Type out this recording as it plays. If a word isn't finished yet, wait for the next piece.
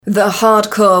The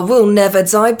Hardcore Will Never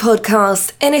Die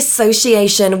podcast in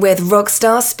association with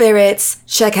Rockstar Spirits.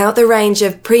 Check out the range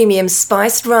of premium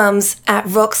spiced rums at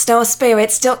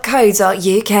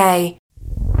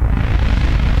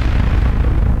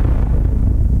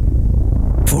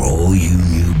rockstarspirits.co.uk. For all you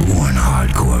newborn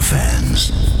hardcore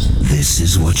fans, this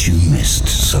is what you missed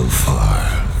so far.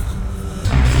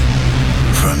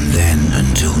 From then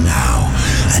until now,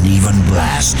 and even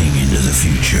blasting into the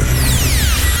future,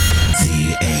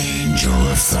 the Angel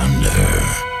of Thunder.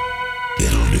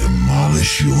 It'll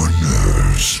demolish your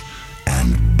nerves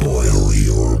and boil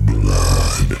your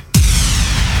blood.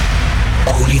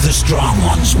 Only the strong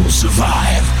ones will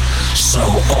survive, so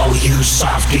all you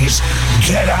softies,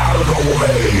 get out of the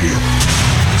way!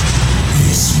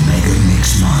 This mega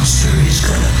mix monster is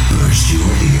gonna burst your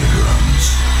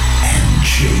eardrums and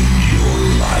change your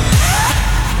life.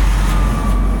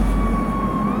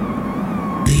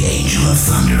 The Angel of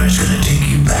Thunder is gonna take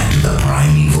you back to the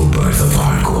primeval birth of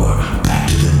hardcore, back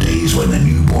to the days when the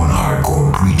newborn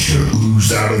hardcore creature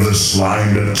oozed out of the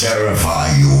slime to terrify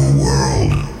your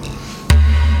world.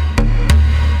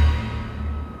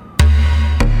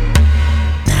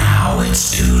 Now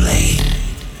it's too late.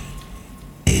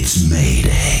 It's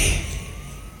Mayday.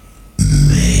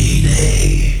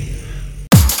 Mayday.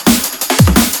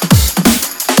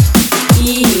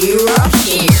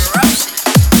 Eruption.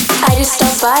 I just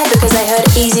stopped by because I heard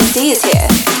Easy C is here.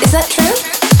 Is that true?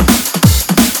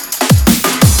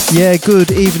 Yeah,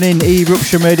 good evening,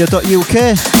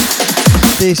 eruptionradio.uk.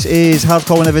 This is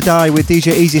Hardcore Will Never Die with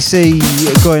DJ Easy C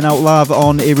going out live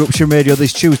on Eruption Radio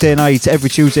this Tuesday night, every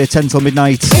Tuesday 10 till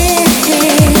midnight.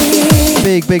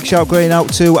 Big shout going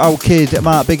out to our kid,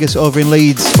 Mark Biggest over in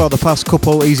Leeds for the past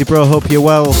couple. Easy bro, hope you're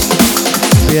well.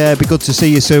 Yeah, be good to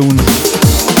see you soon.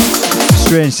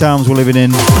 Strange times we're living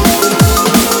in.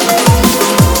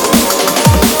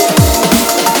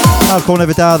 Hardcore Will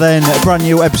Never Die then, a brand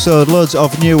new episode, loads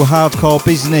of new hardcore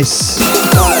business.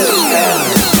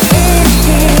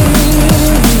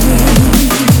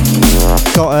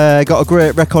 Got a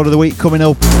great record of the week coming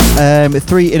up,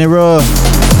 3 in a row.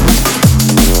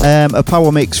 A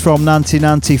power mix from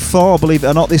 1994, believe it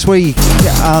or not, this week.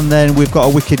 And then we've got a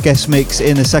wicked guest mix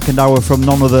in the second hour from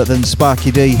none other than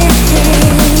Sparky D.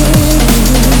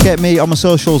 Get me on my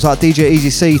socials at DJ Easy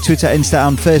C, Twitter, Insta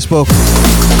and Facebook.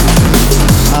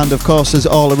 And of course there's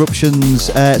all Eruptions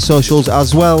socials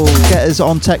as well. Get us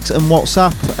on text and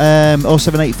WhatsApp,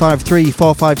 07853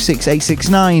 456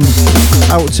 869.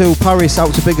 Out to Paris,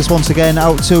 out to Biggest once again,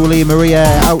 out to Leah Maria,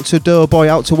 out to Doughboy,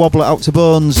 out to Wobbler, out to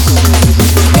Bones,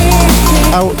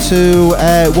 out to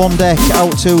One Deck,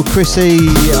 out to Chrissy.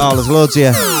 Oh, there's loads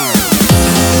here.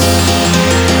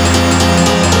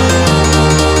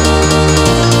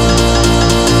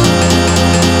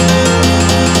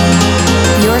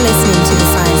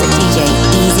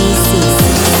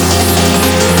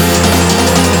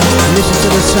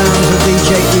 Sounds of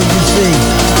DJ EBC.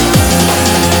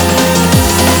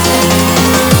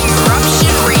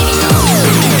 Eruption Radio.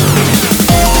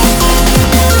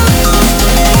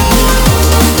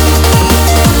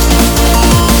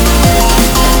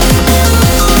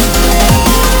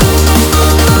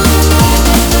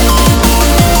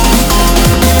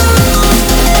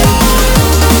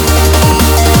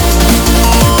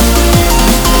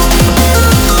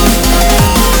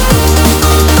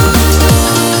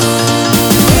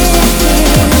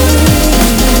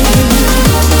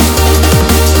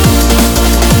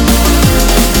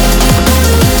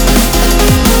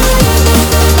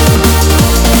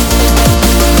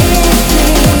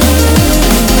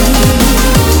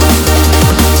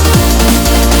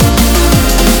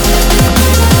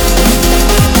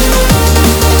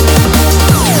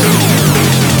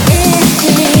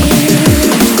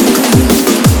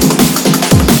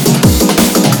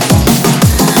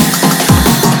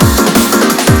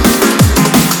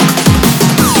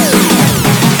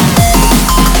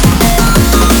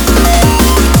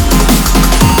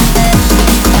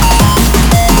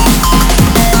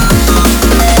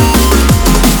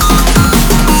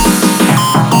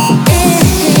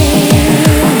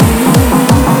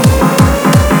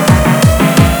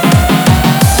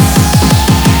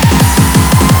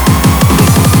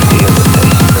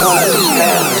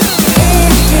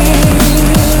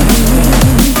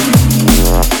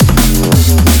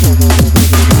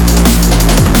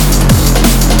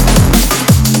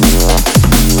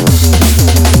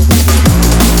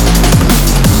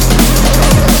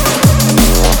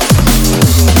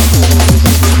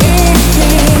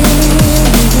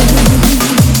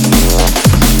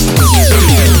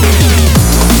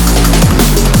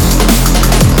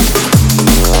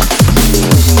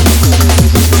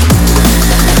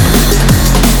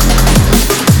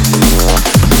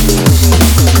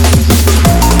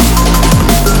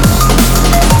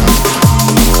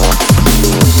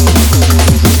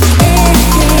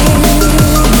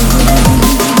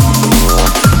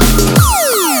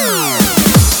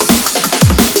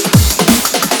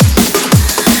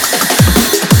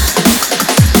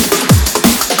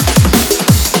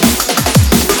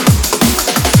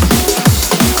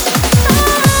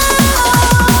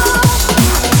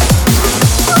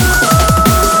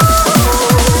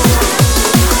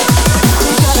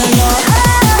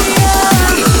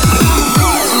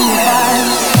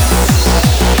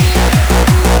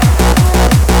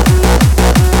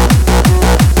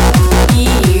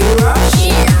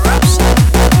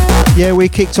 Yeah, we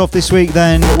kicked off this week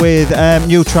then with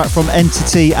new track from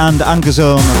Entity and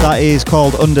Angazone. That is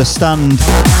called Understand.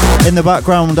 In the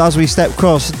background, as we step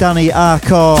across, Danny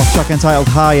Arcor, track entitled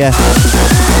Higher.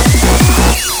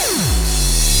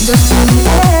 Just in the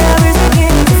air is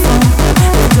beginning to fall.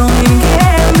 We don't even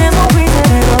care, and there's no reason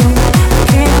at all. We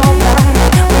can't go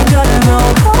back, we gotta go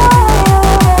higher.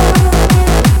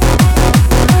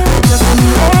 Just in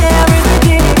the air is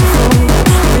beginning to fall.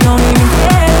 We don't even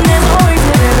care, and there's no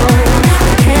reason at all.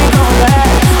 We can't go back,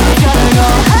 we gotta go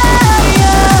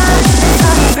higher. It's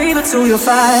time to breathe it to your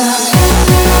fire.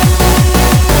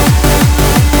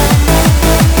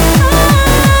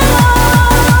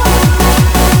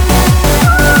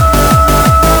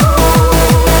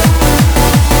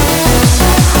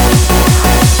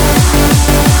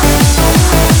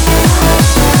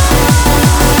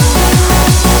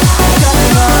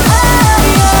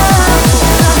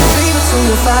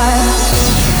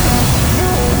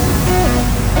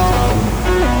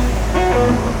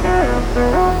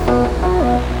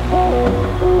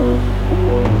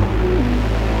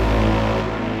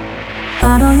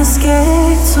 I know you're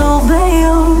scared to obey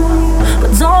you,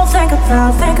 but don't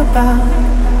think about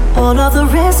all of the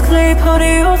risk they put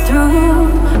you through.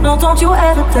 No, don't you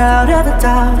ever doubt.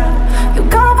 You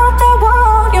got what they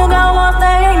want, you got what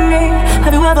they need.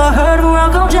 Have you ever heard of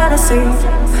world called jealousy?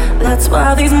 That's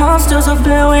why these monsters are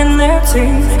baring their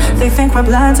teeth. They think we're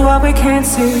blind to what we can't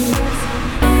see.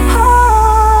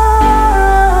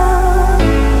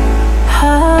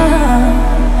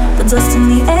 The dust in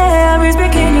the air is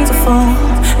beginning to fall.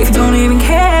 If you don't even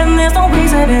care, then there's no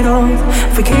reason at all.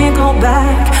 If we can't go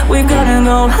back, we've gotta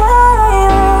go higher.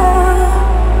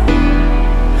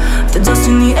 The dust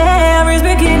in the air is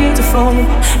beginning to fall.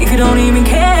 If you don't even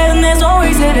care, then there's no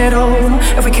reason at all.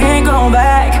 If we can't go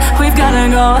back, we've gotta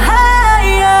go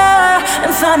higher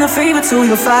and find the fever to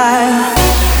your fire.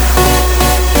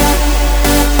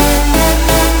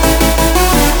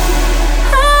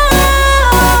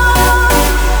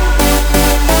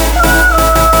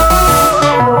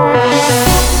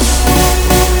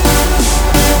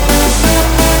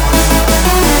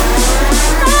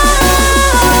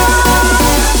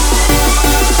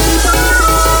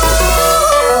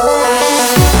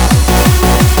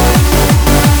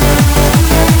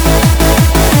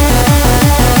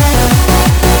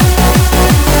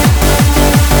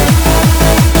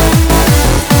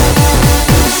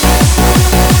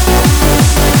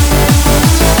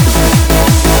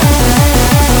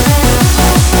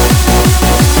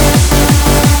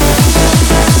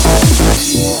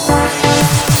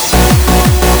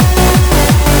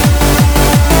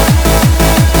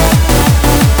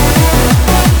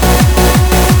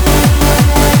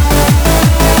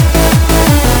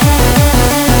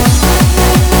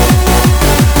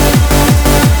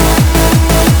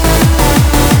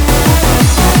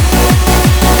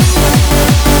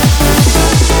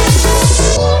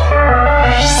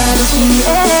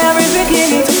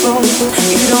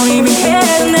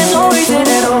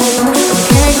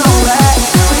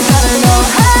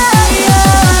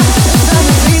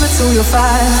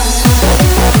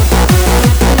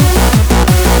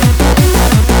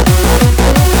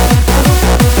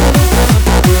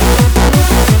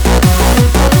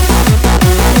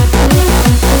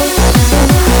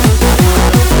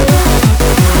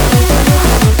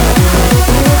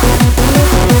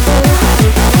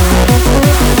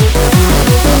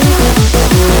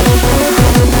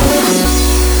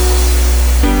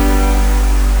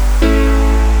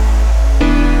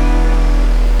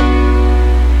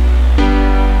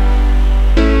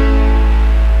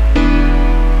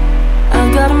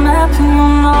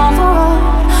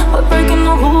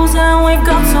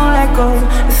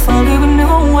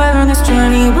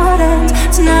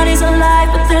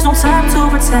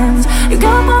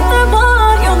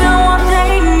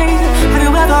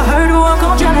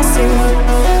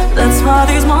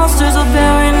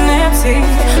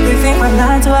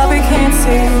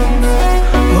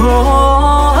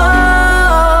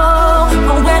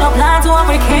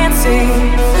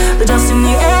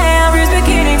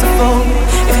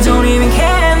 Don't even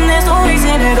care, never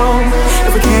reason at all.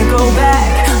 We can't go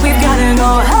back, we gotta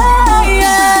know.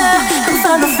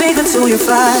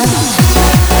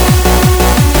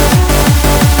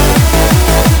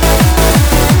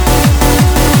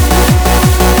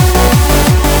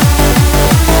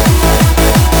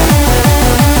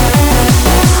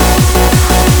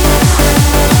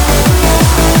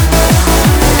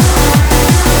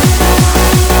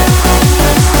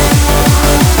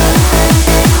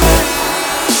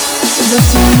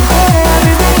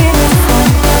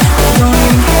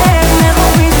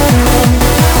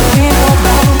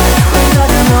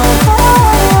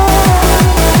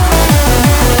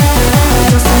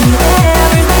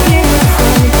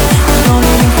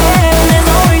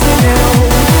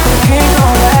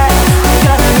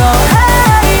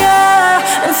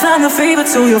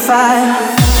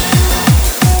 fire.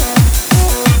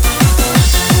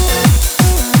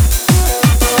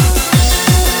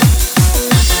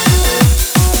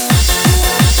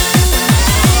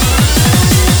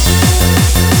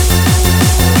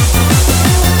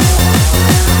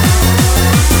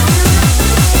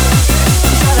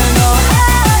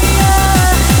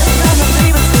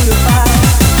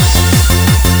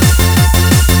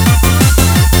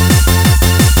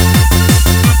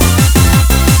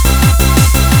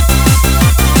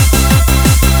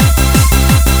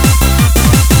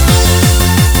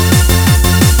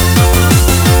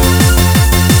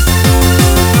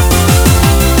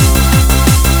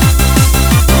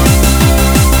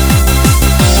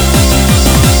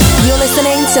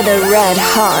 To the red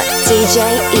hot DJ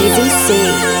Easy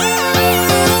C.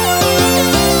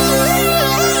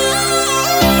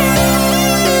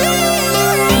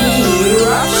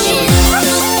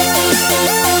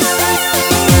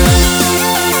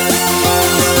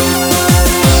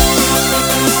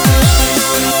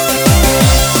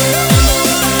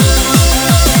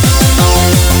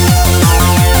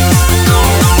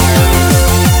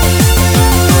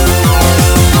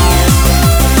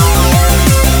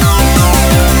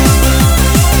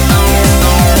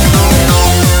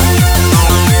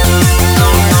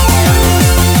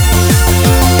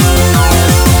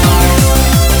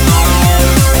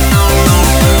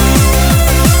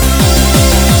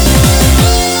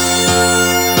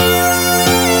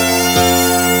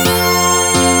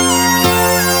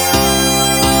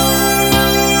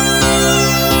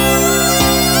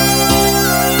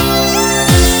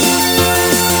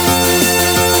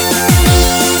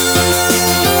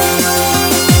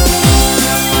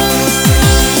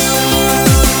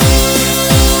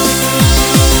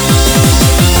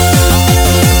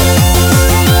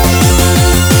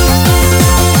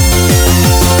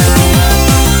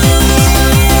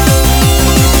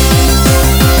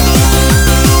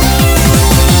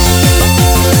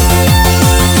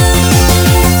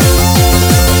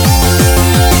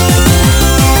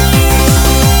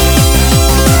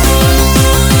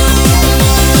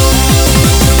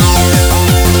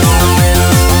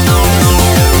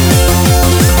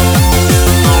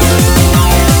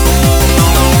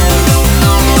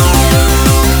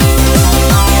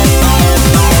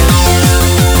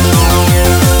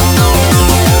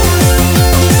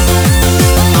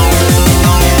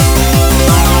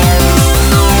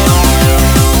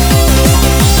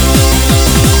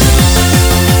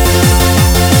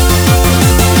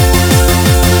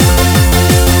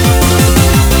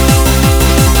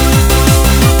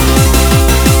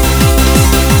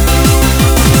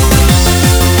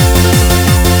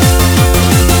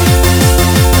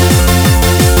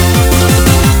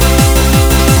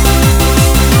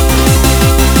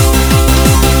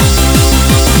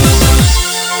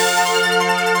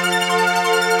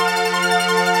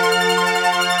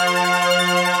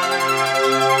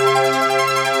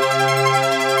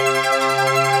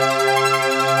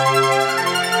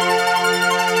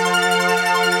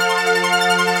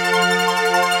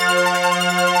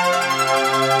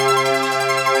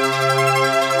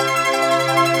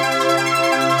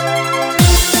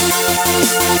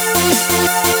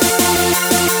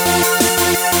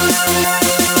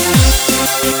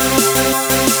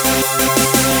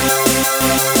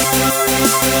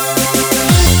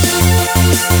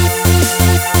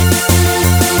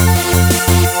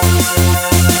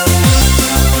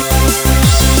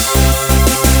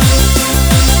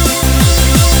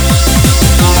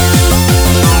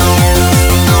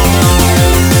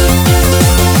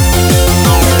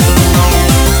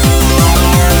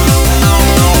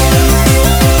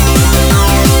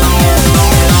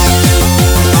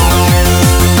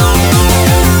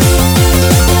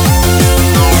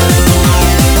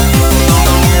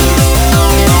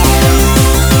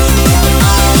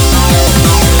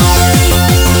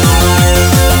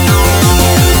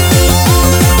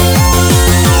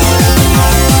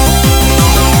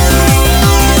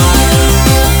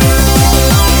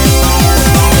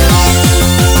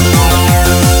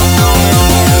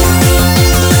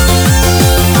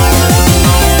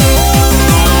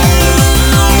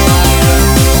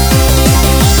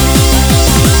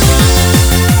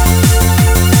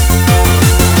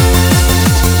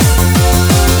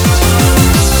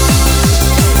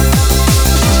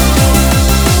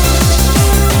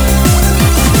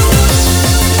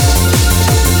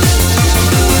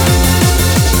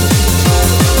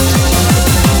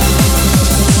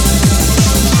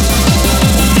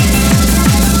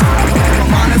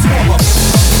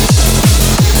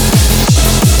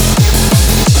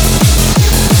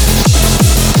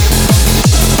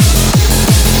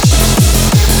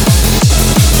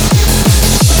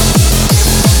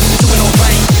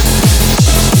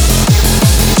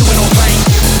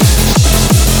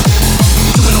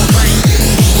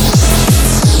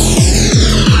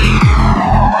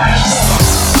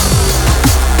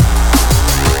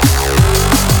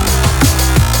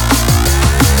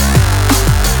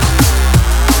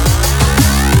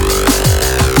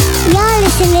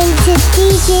 listening to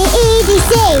DJ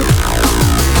EDC.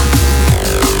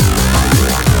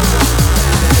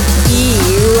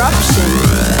 Eruption.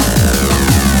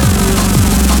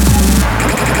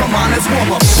 Come on, let's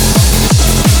warm up.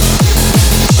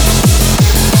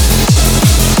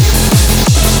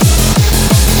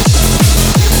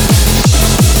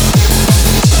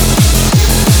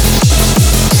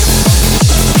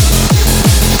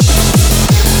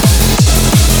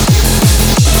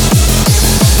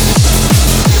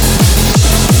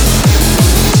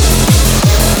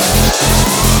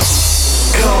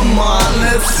 Come on,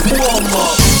 let's warm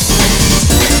up.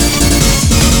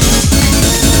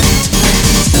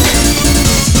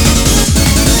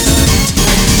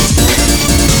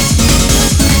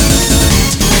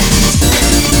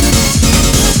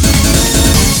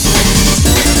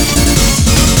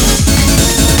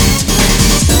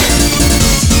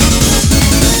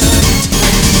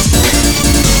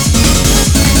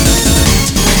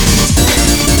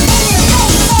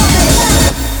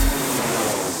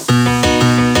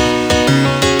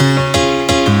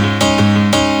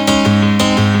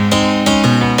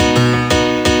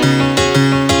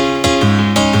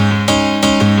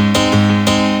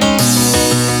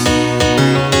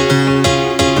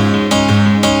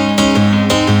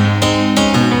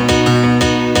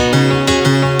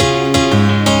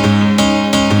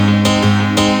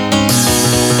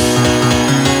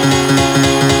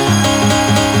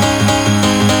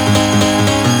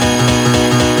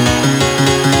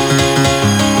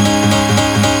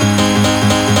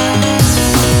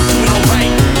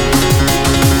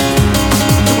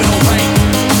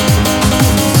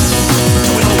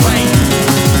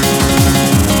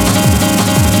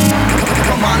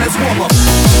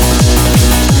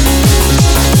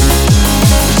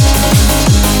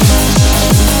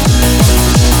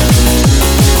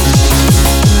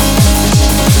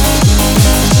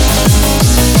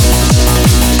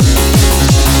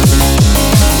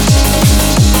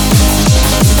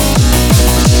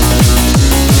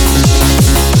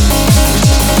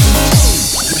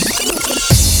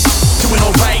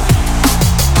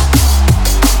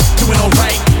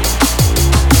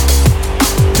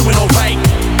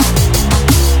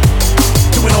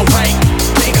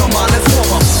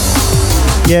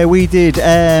 Yeah, we did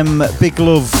Big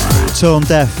Love, Tone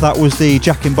Deaf. That was the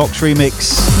Jack in Box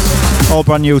remix. All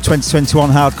brand new 2021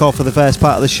 hardcore for the first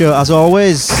part of the show, as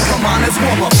always.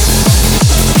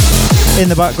 In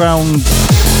the background,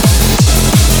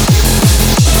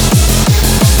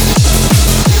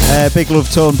 Big Love,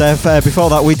 Tone Deaf. Before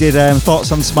that, we did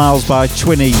Thoughts and Smiles by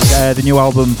Twinny, the new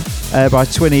album by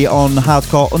Twinny on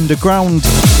Hardcore Underground.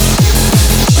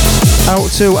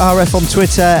 Out to RF on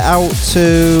Twitter, out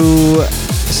to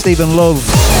Stephen Love,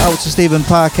 out to Stephen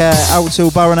Parker, out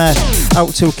to Baronet,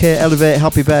 out to Kate Elevate,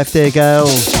 happy birthday girl,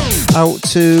 out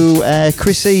to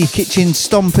Chrissy Kitchen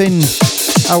Stomping,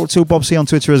 out to Bob C on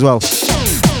Twitter as well.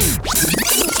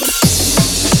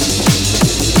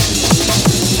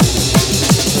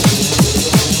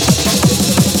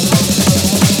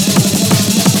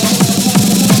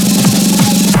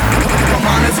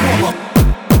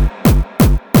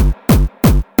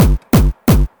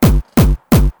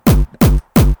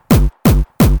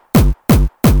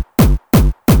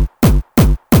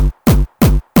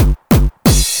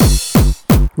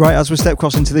 Right, as we step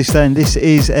across into this then, this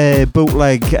is a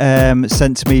bootleg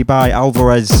sent to me by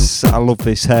Alvarez. I love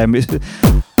this. I'm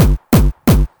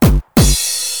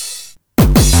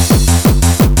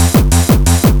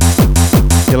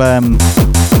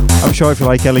sure if you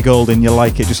like Ellie Goulding, you'll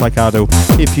like it just like I do.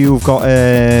 If you've got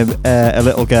a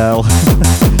little girl,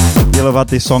 you'll have had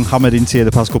this song hammered into you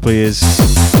the past couple of years.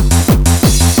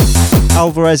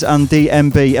 Alvarez and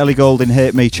DMB, Ellie Goulding,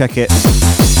 Hate Me, check it.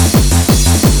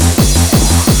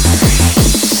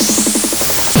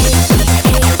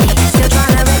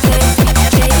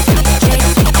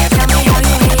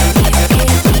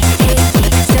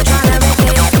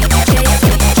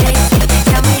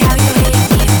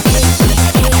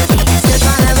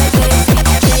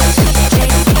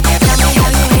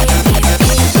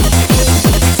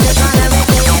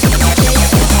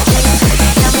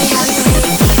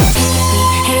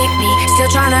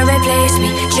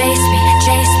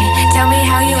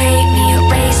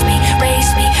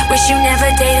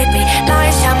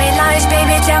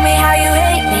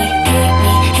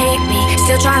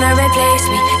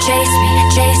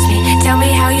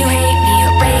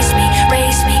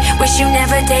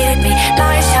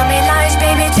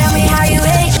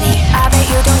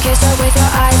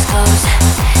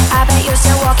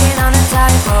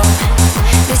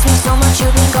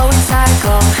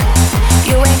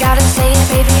 You ain't gotta say it,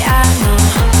 baby, I know.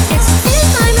 It's a thin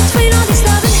line between all this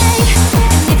love and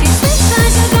hate.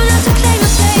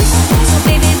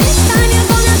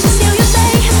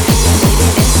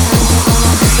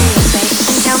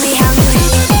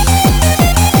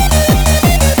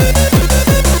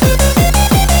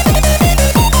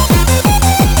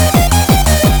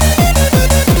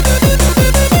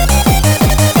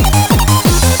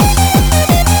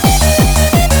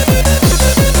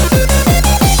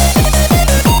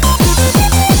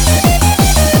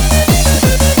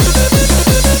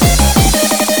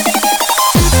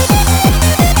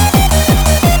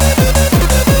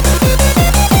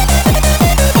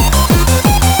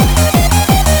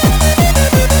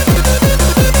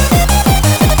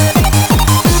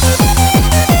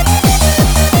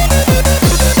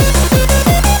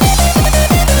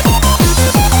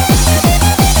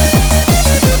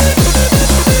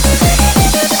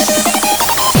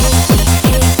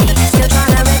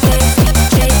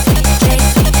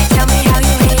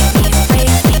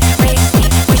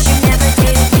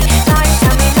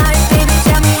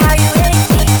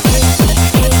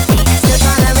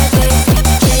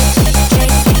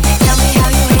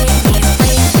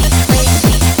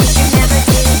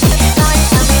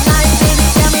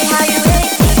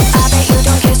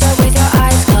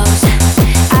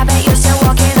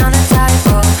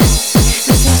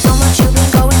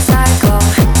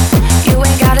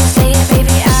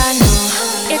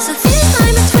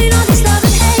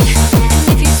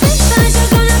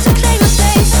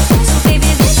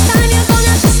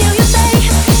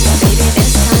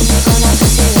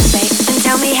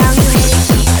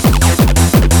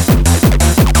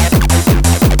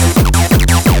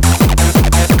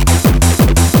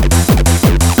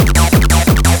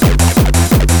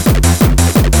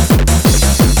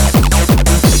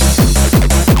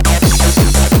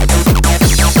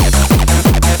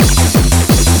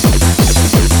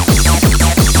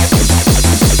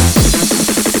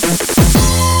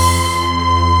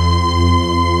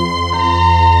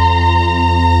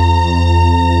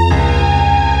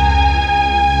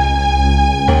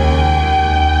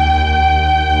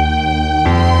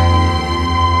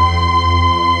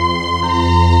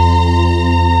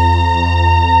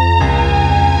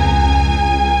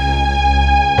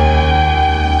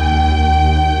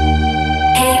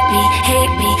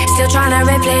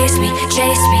 replace me,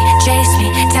 chase me, chase me.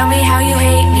 Tell me how you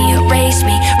hate me, erase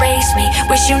me, race me.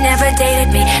 Wish you never dated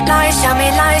me. Lies, tell me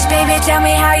lies, baby. Tell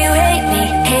me how you hate me,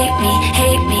 hate me,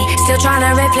 hate me. Still trying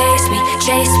to replace me,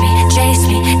 chase me, chase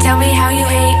me. Tell me how you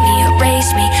hate me,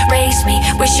 erase me, race me.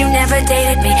 Wish you never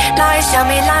dated me. Lies, tell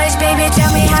me lies, baby.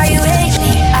 Tell me how you hate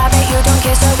me. I bet you don't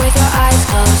kiss her with your eyes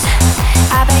closed.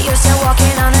 I bet you're still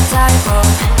walking on a tightrope.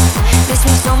 Miss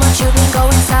me so much you've been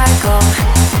going psycho.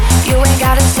 You ain't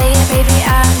gotta say it, baby,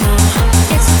 I know.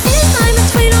 It's a thin line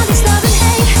between all this love and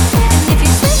hate. And if you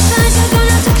switch sides, you're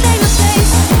gonna have to claim a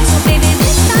place. So baby,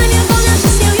 this time you're gonna have to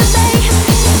seal your fate.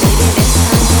 Baby, this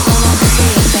time you're gonna have to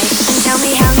seal your fate. And tell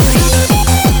me how you hate me.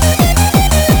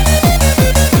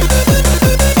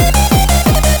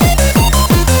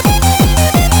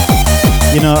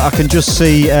 You know, I can just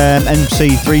see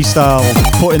MC3 Style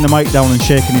putting the mic down and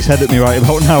shaking his head at me right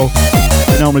about now.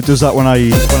 He normally does that when I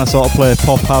sort of play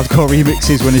pop hardcore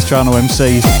remixes when he's trying to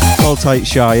MC. Hold tight,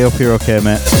 Shy. Hope you're okay,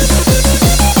 mate.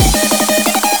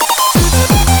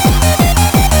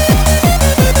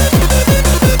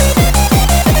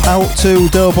 Out to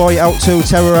Doughboy, out to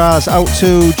Terroraz, out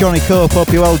to Johnny Cope,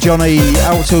 hope you well, Johnny.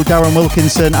 Out to Darren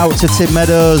Wilkinson, out to Tim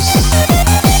Meadows.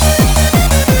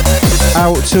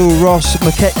 Out to Ross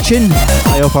McKetchin.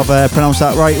 I hope I've pronounced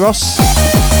that right, Ross.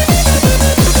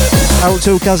 Out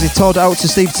to Gazzy Todd, out to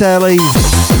Steve Taylor,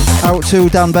 out to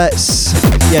Dan Betts.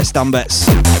 Yes, Dan Betts.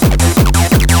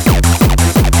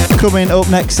 Coming up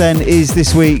next then is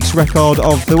this week's record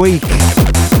of the week.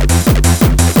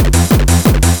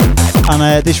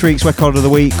 And this week's record of the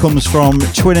week comes from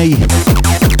Twinny.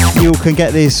 You can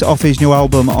get this off his new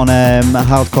album on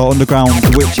Hardcore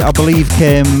Underground, which I believe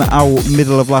came out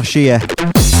middle of last year.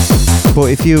 But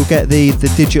if you get the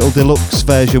digital deluxe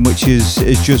version, which has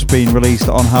just been released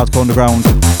on Hardcore Underground,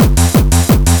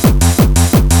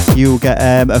 you'll get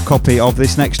a copy of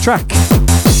this next track.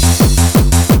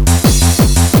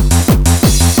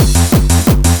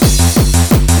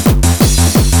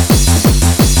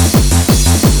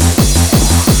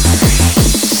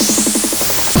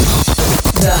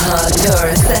 The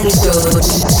Hardcore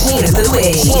Essentials Tune of the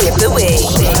Week. Tune of the Week.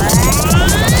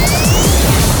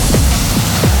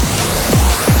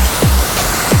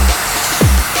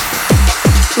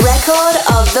 Record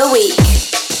of the week.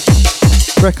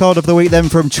 Record of the week then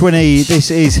from Twinny.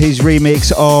 This is his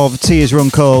remix of Tears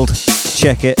Run Cold.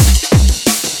 Check it.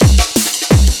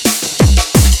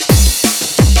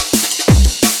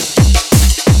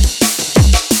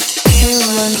 Tears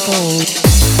run cold.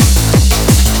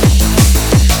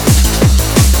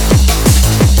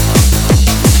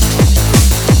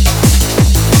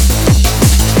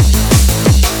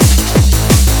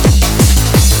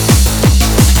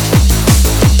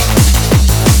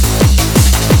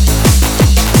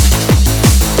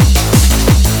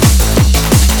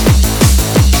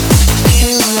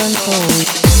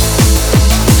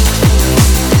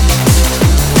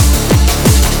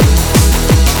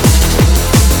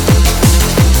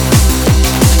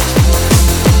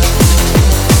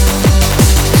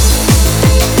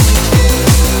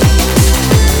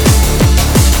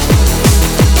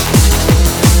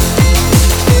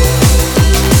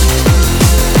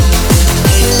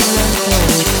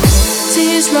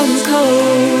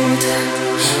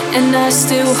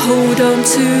 Hold on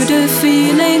to the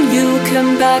feeling, you'll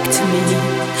come back to me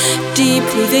deep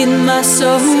within my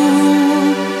soul.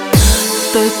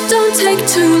 But don't take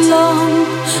too long,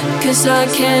 cause I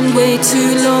can't wait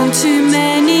too long. Too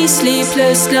many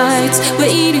sleepless nights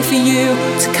waiting for you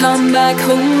to come back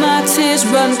home. My tears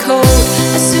run cold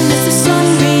as soon as the sun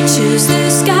reaches the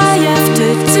sky.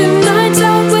 After tonight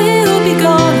I will be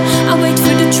gone. I wait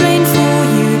for the train for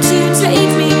you to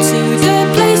take me to the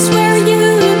place where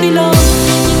you belong.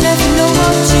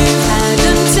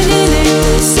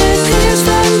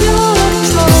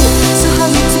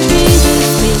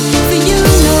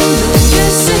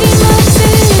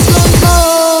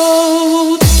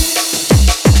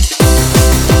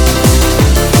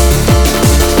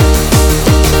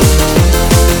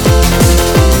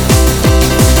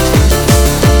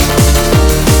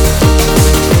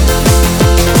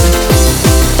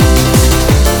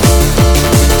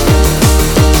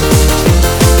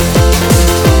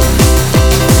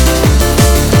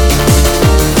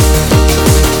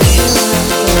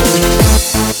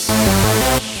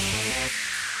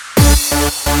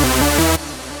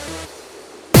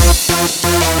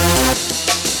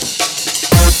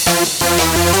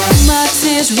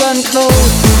 Run cold.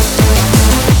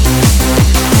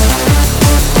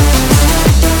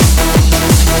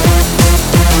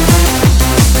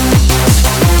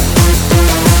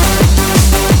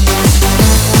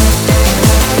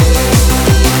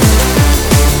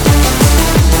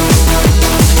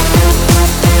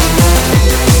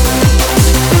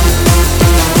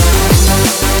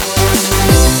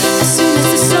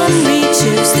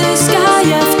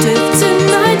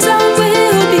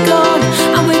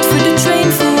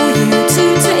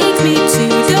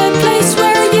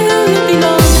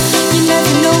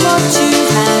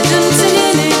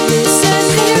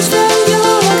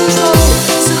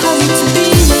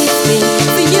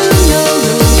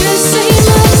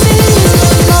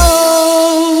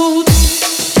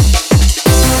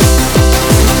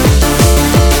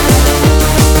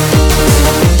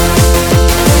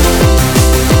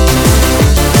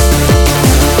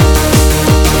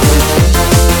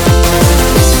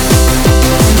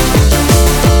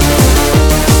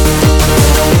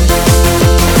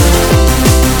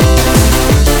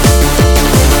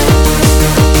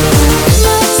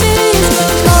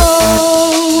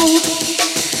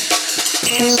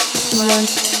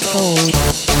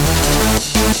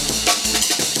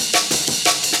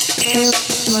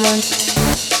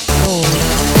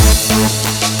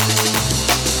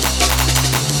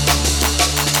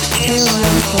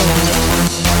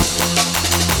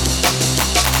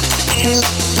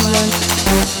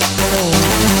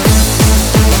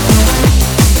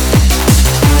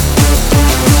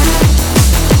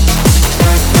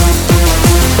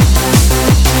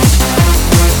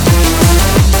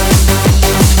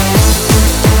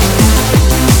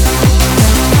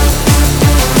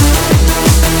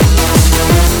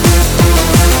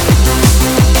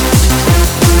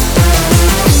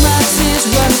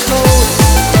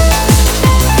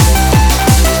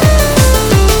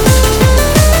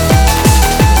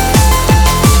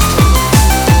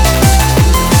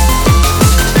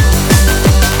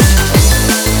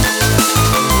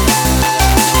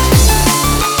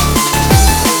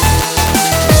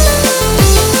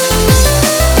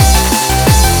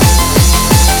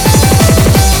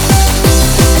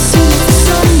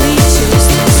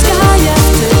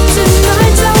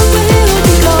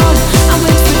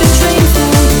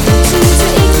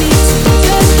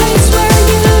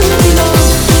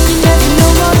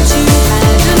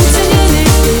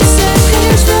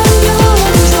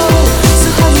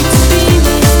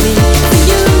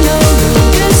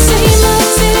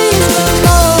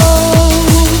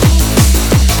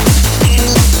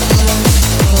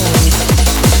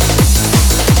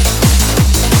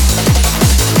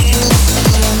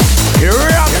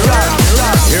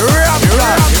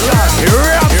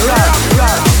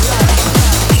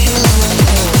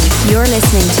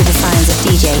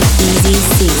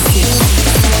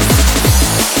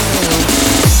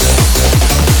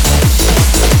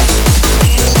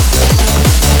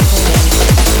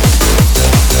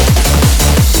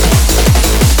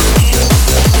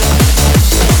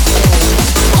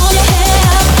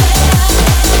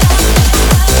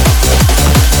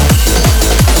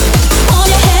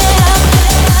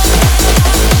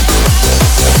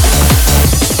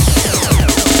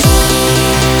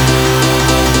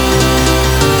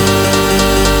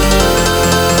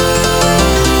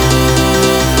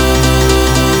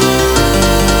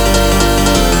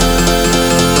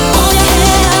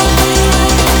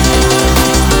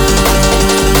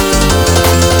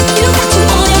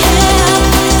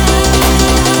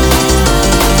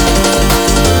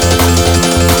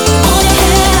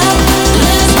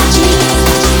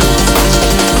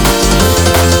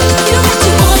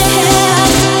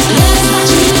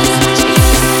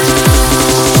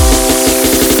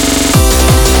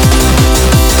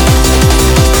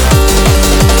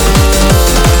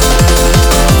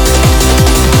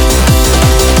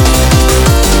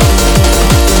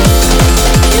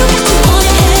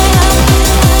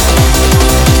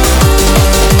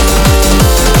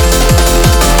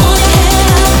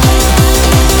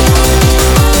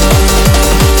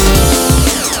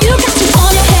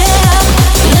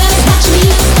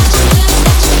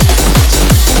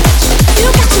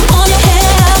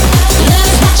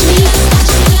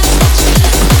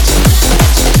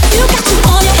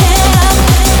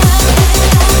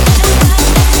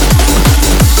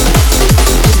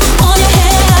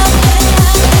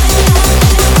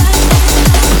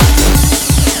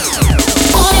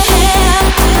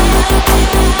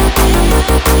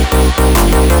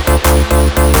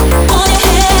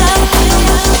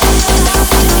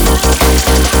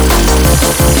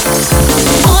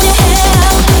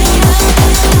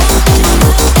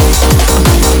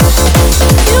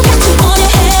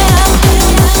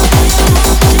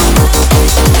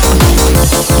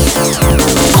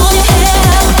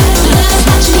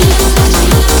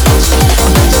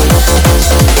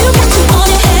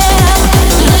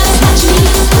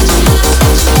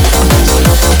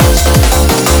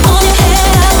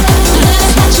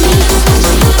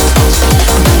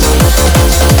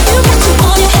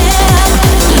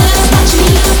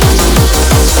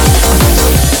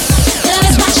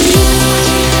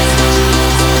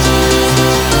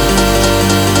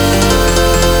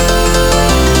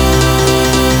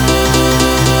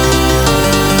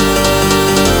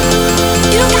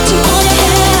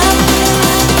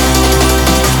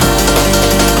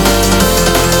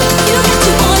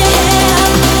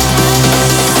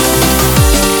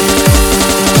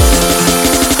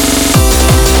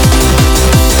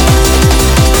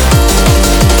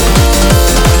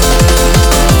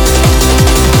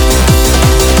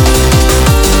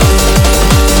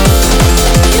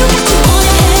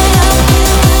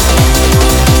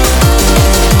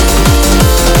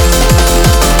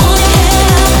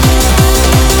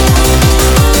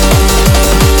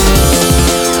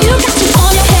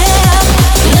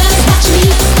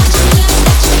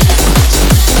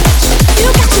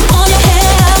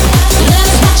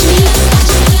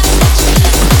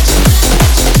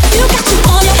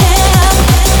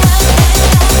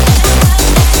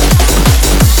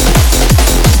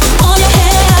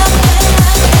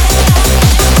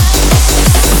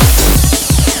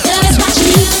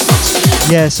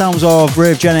 Yeah, sounds of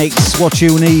Rave Genix, What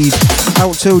You Need.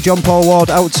 Out to John Paul Ward,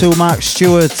 out to Mark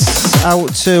Stewart,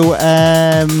 out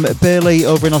to Bailey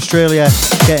over in Australia,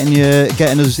 getting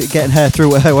her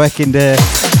through her working day.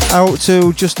 Out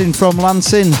to Justin from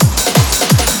Lansing.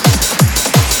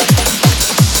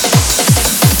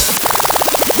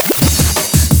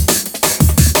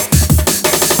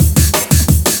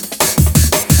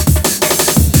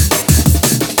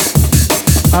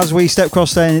 As we step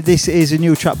across then, this is a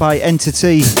new track by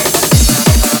Entity.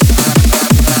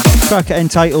 Track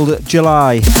entitled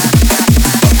July.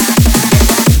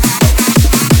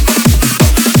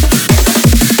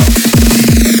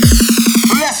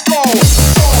 Let's go!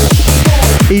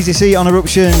 Easy C on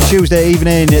Eruption, Tuesday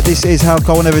evening. This is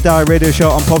Hardcore Will Never Die radio show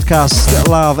on podcast,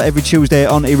 live every Tuesday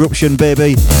on Eruption,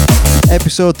 baby.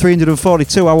 Episode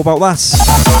 342, how about that?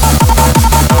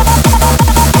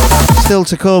 Still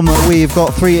to come, we've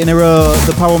got 3 in a row,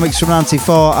 the power mix from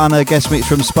 94 and a guest mix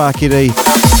from Sparky D.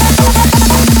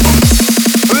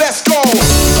 Let's go!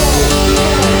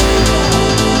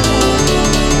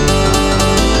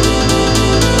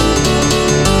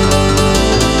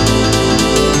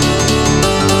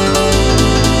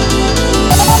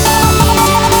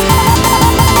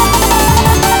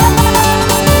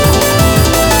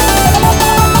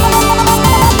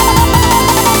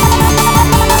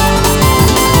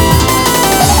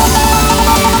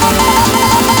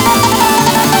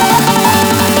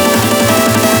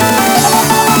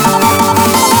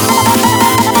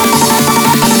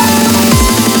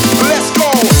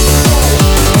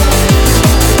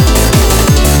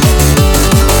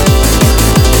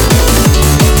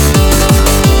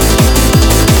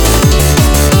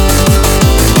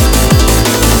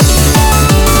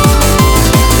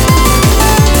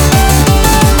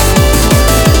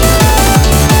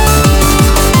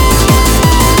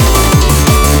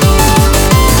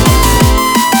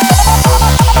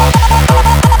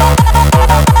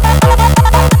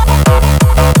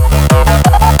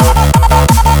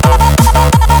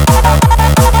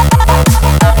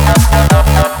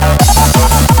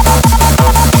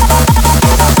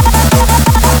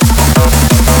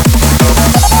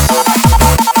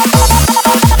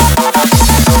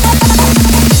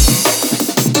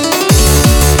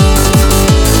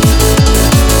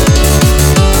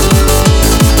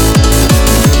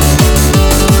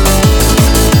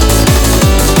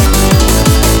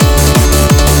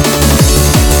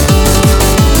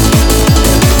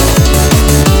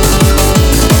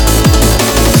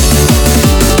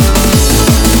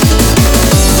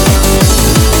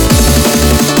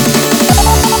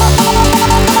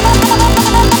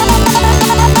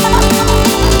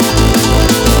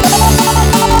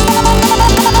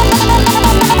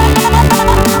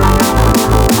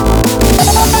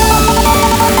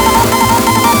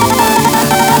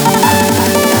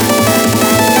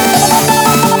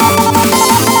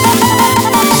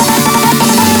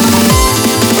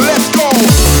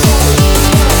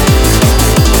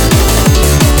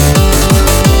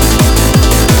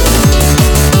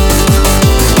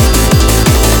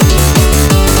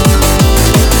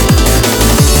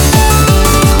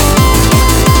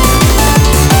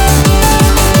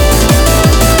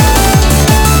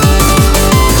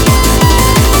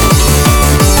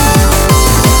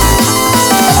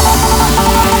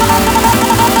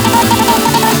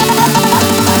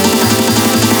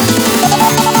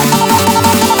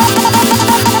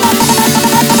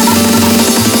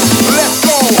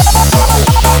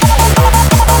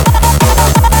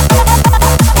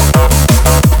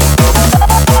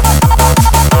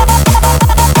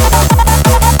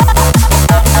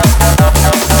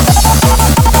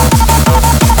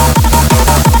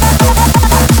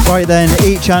 Right then,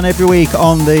 each and every week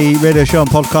on the radio show and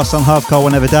podcast on Hardcore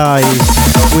Will Never Die,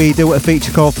 we do a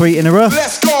feature called 3 in a Row.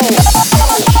 Let's go!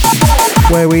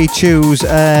 Where we choose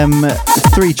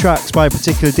 3 tracks by a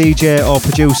particular DJ or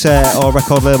producer or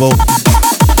record label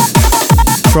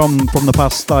from the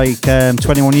past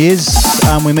 21 years,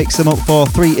 and we mix them up for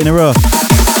 3 in a row.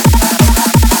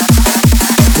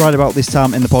 Right about this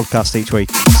time in the podcast each week.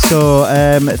 So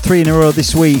 3 in a row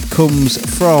this week comes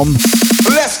from...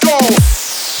 Let's go!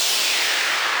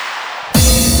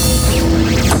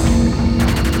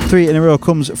 3 in a row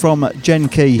comes from Gen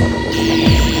Key.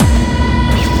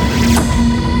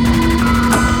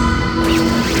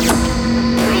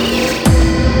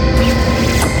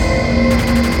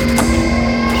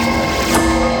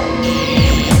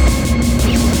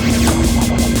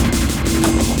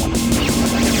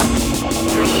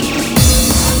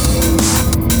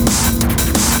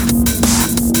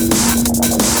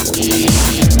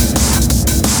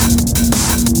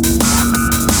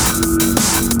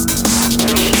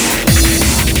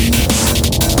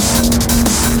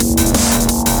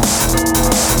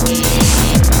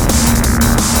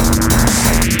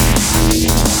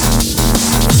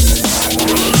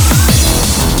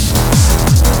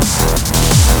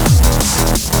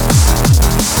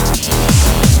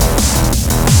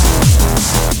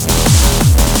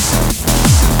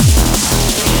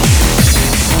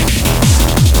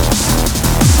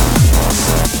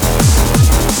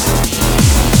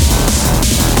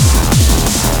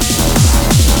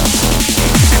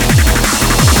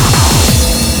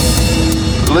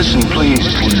 Listen, please.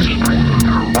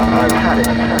 I've had it.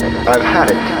 I've had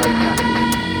it.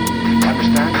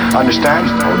 Understand?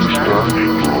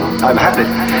 I've had it.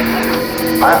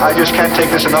 I just can't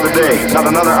take this another day, not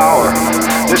another hour.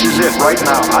 This is it right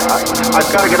now.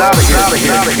 I've got to get out of here. Out of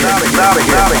here. Out of here. Out of here. Out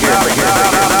of here. Out of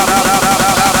here.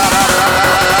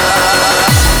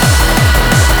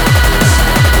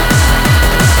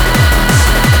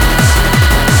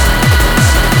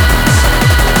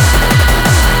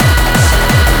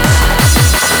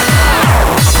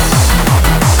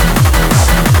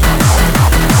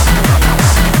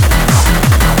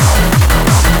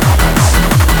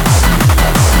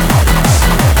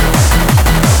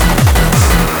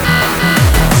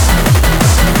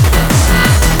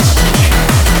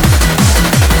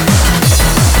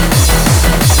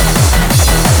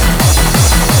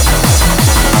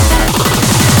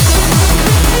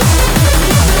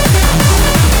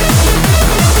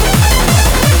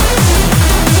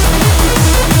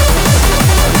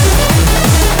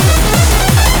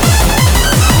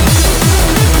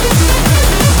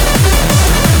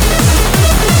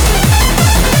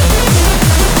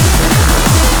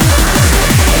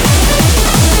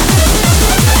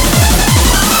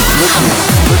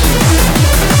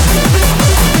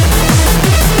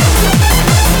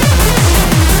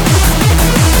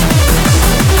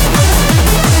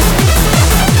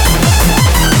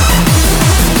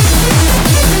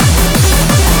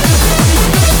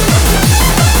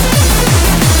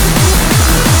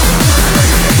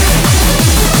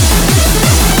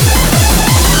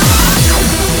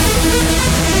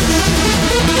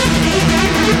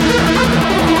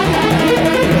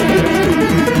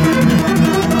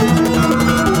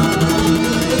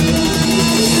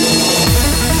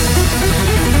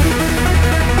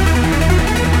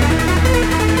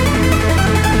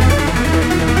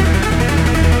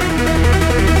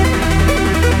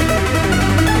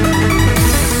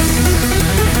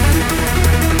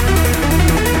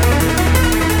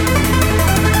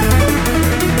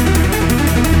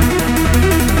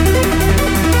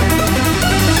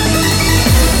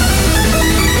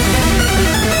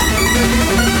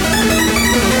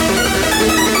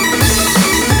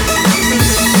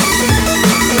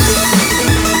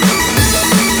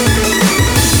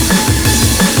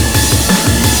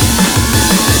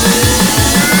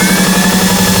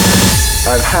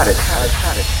 I've had it.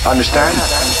 Understand?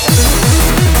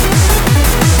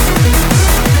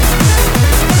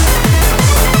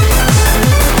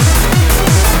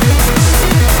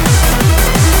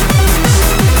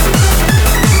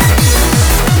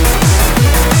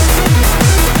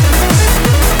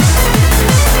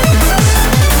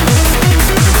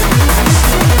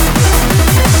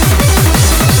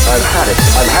 I've had it.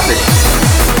 I've had it.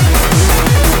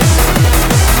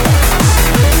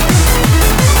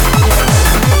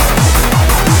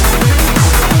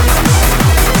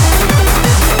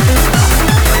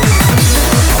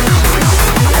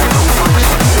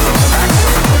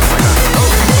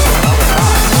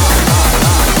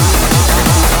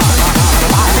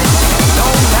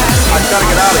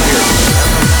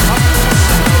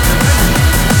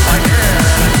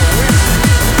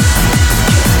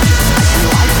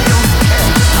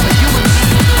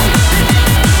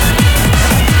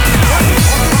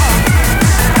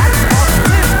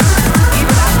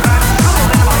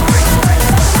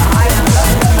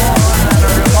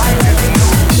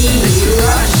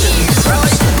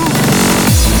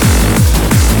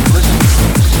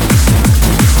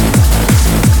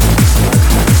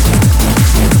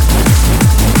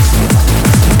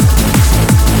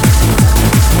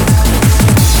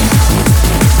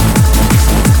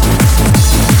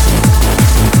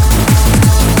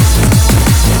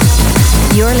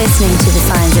 You're listening to the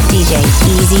sounds of DJ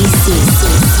Easy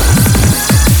C.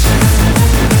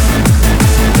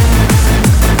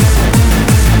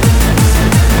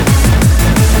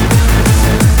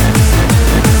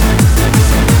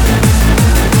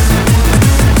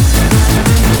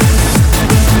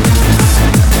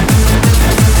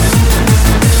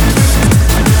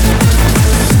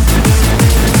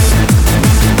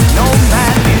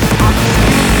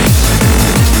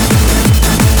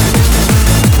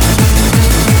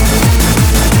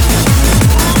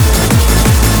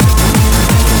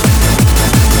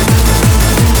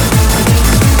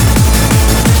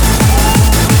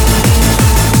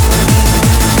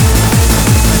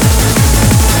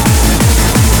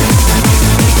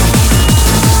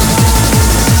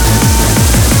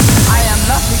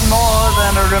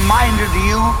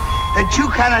 That you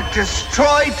cannot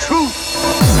destroy truth.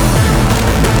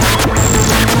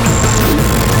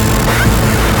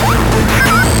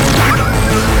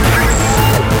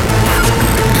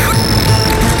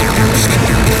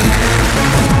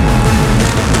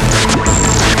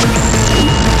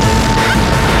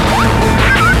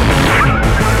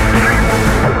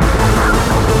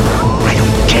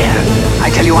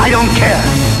 you. I don't care.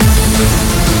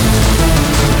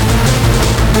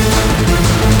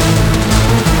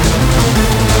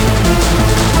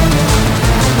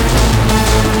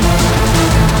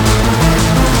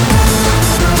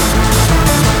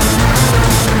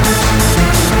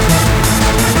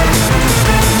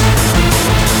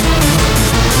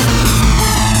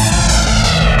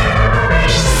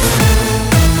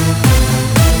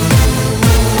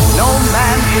 No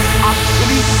man is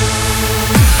obsolete.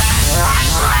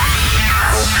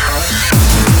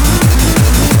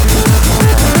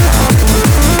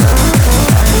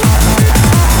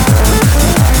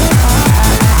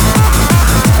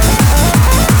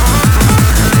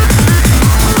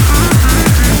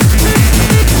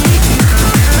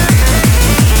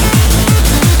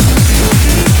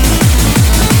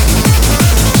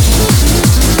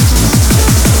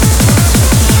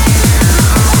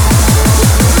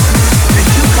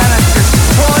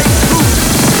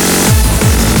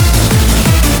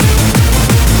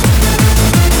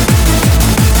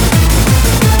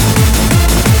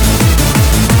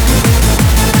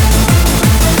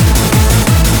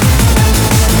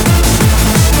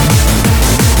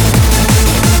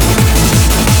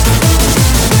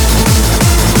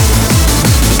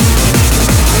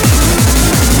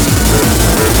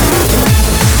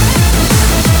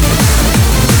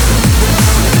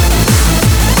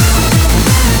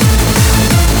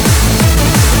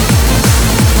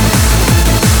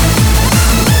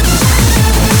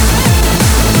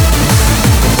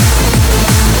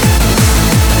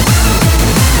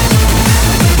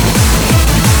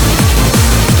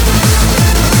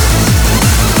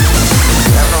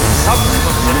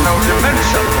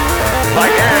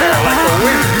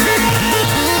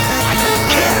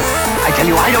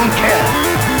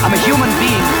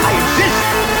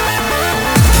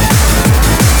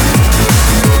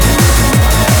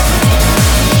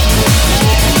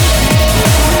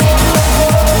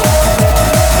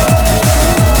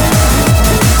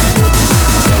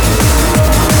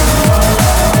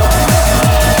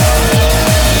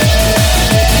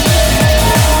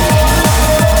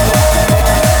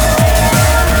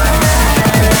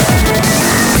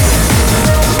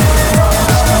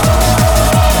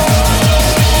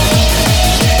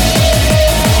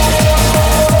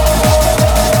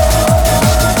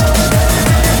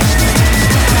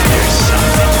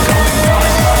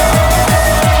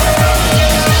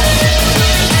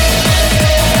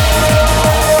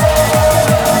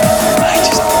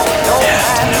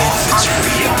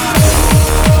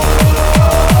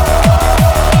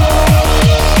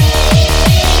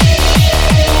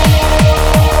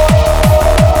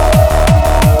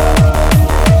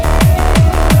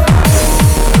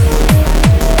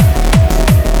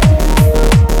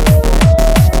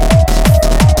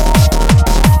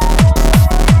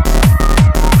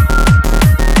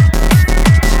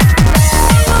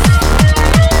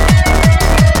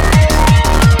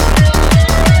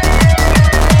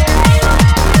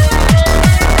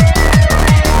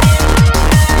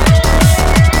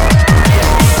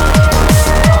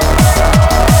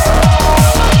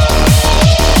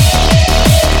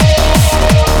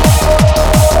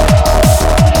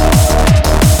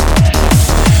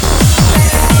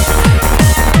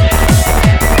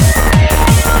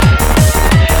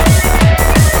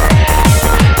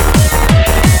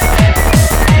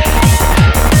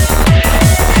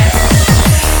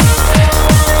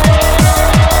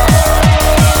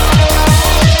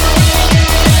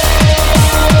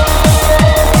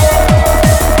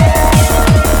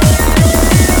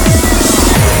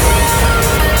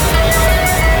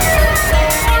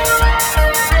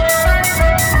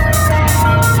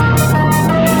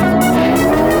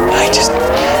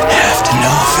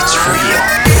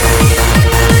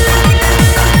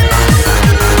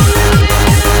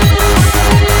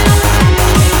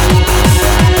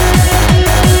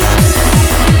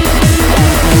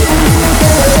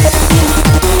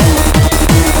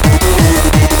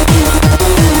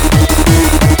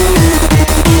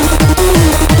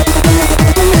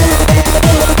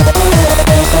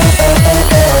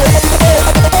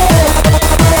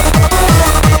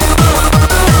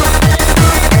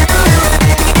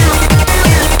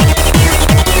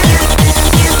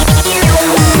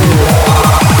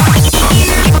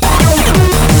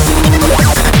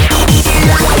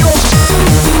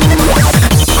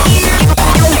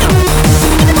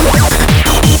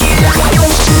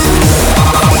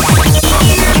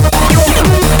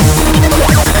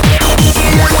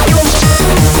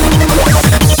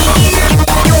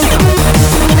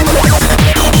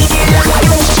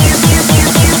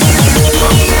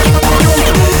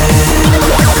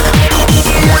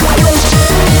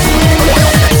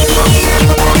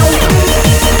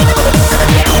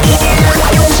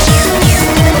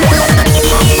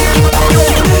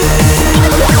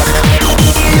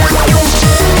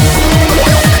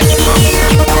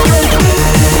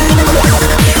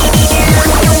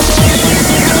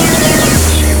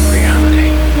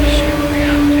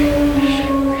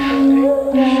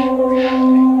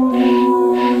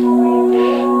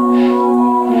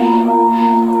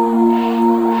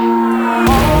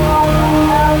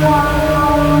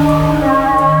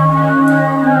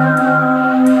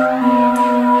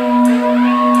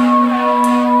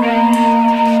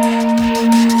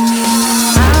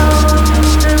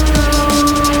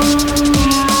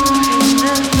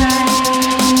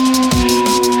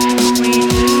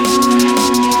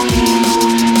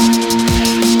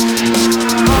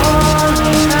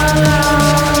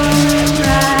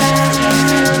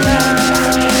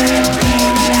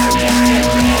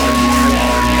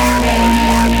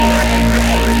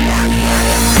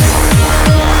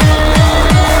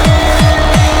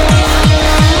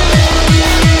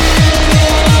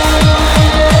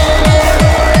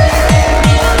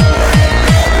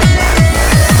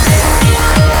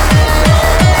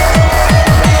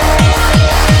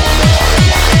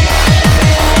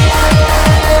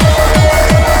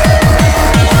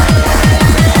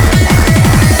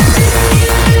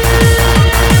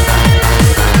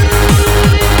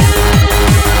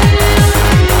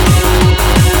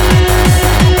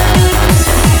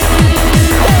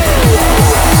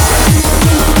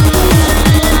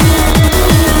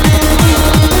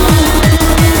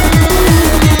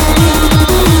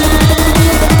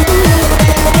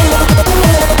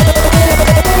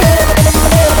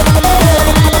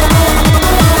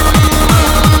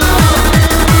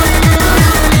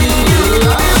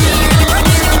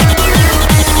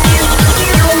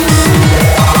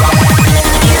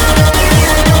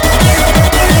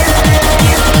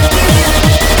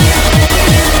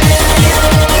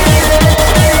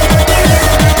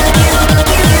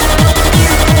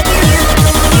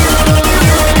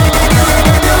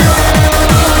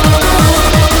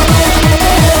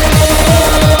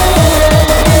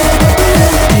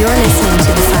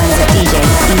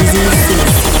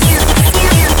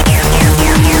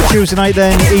 Tuesday night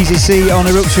then, Easy C on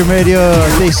Eruption Radio.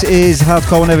 This is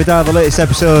Hardcore Will Never Die, the latest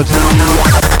episode.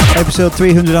 Episode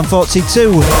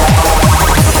 342.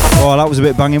 Oh, that was a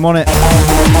bit banging, wasn't it?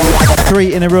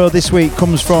 3 in a row this week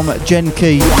comes from Gen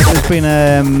Key. There's been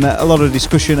a lot of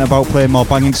discussion about playing more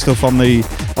banging stuff on the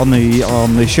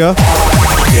show.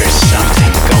 There's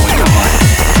something going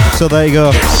on. So there you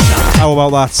go. How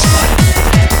about that?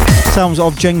 Sounds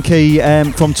of Gen Key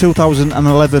from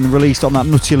 2011, released on that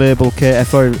nutty label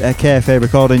KFA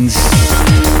Recordings.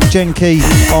 Gen Key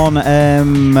on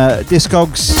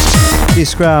Discogs,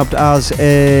 described as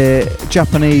a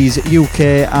Japanese, UK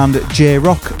and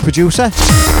J-Rock producer.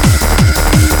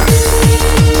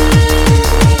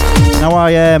 Now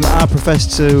I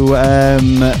profess to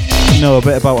know a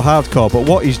bit about hardcore, but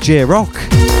what is J-Rock?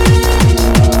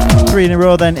 3 in a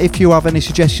row then. If you have any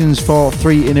suggestions for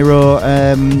 3 in a row,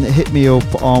 hit me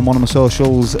up on one of my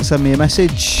socials, send me a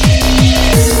message.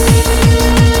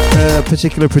 A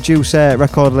particular producer,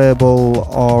 record label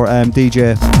or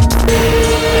DJ.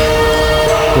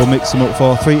 We'll mix them up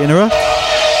for 3 in a row.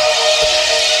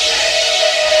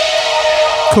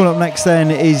 Coming up next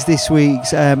then is this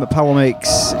week's Power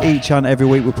Mix. Each and every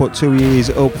week we put 2 years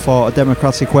up for a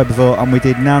democratic web vote, and we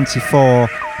did 94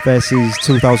 versus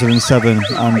 2007,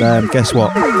 and guess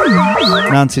what?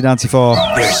 1994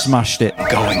 smashed it.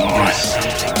 Going on.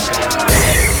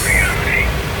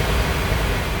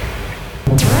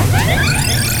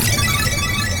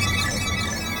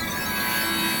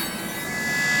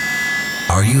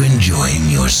 Are you enjoying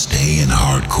your stay in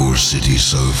Hardcore City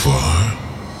so far?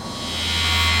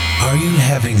 Are you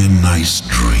having a nice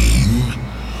dream?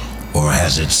 Or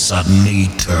has it suddenly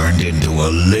turned into a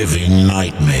living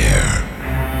nightmare?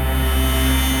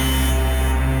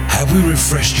 Have we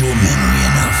refreshed your memory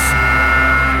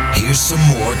enough? Here's some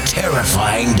more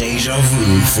terrifying deja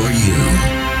vu for you.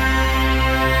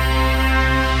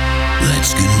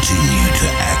 Let's continue to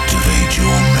activate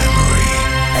your memory.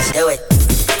 Let's do it.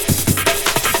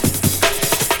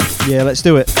 Yeah, let's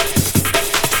do it.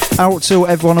 Out to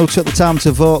everyone who took the time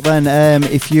to vote then.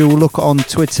 If you look on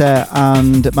Twitter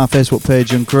and my Facebook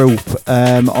page and group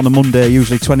on a Monday,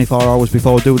 usually 24 hours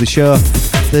before we do the show,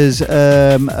 there's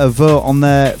a vote on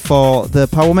there for the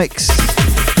Power Mix.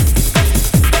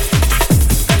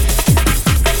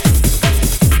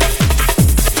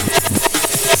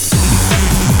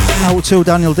 Out to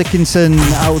Daniel Dickinson,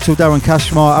 out to Darren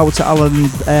Cashmore, out to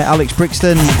Alex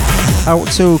Brixton, out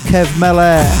to Kev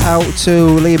Meller, out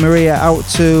to Leah Maria, out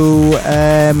to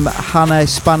Hannah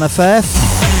Spanner-Firth.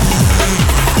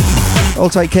 All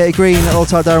tight Katie Green, all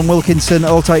tight Darren Wilkinson,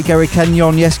 all tight Gary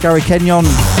Kenyon, yes Gary Kenyon.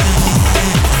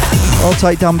 All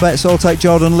tight Dan Betts, all tight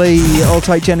Jordan Lee, all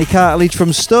tight Jenny Cartledge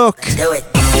from Stoke. Do it.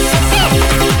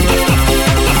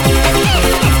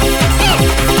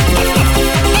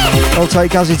 All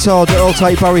tight Gazzy Todd, all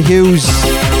tight Barry Hughes.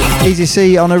 Easy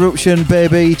C on Eruption,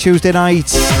 baby, Tuesday night.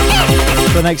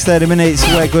 For the next 30 minutes,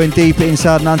 we're going deep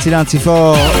inside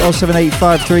 1994.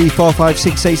 07853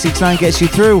 456 869 gets you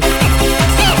through.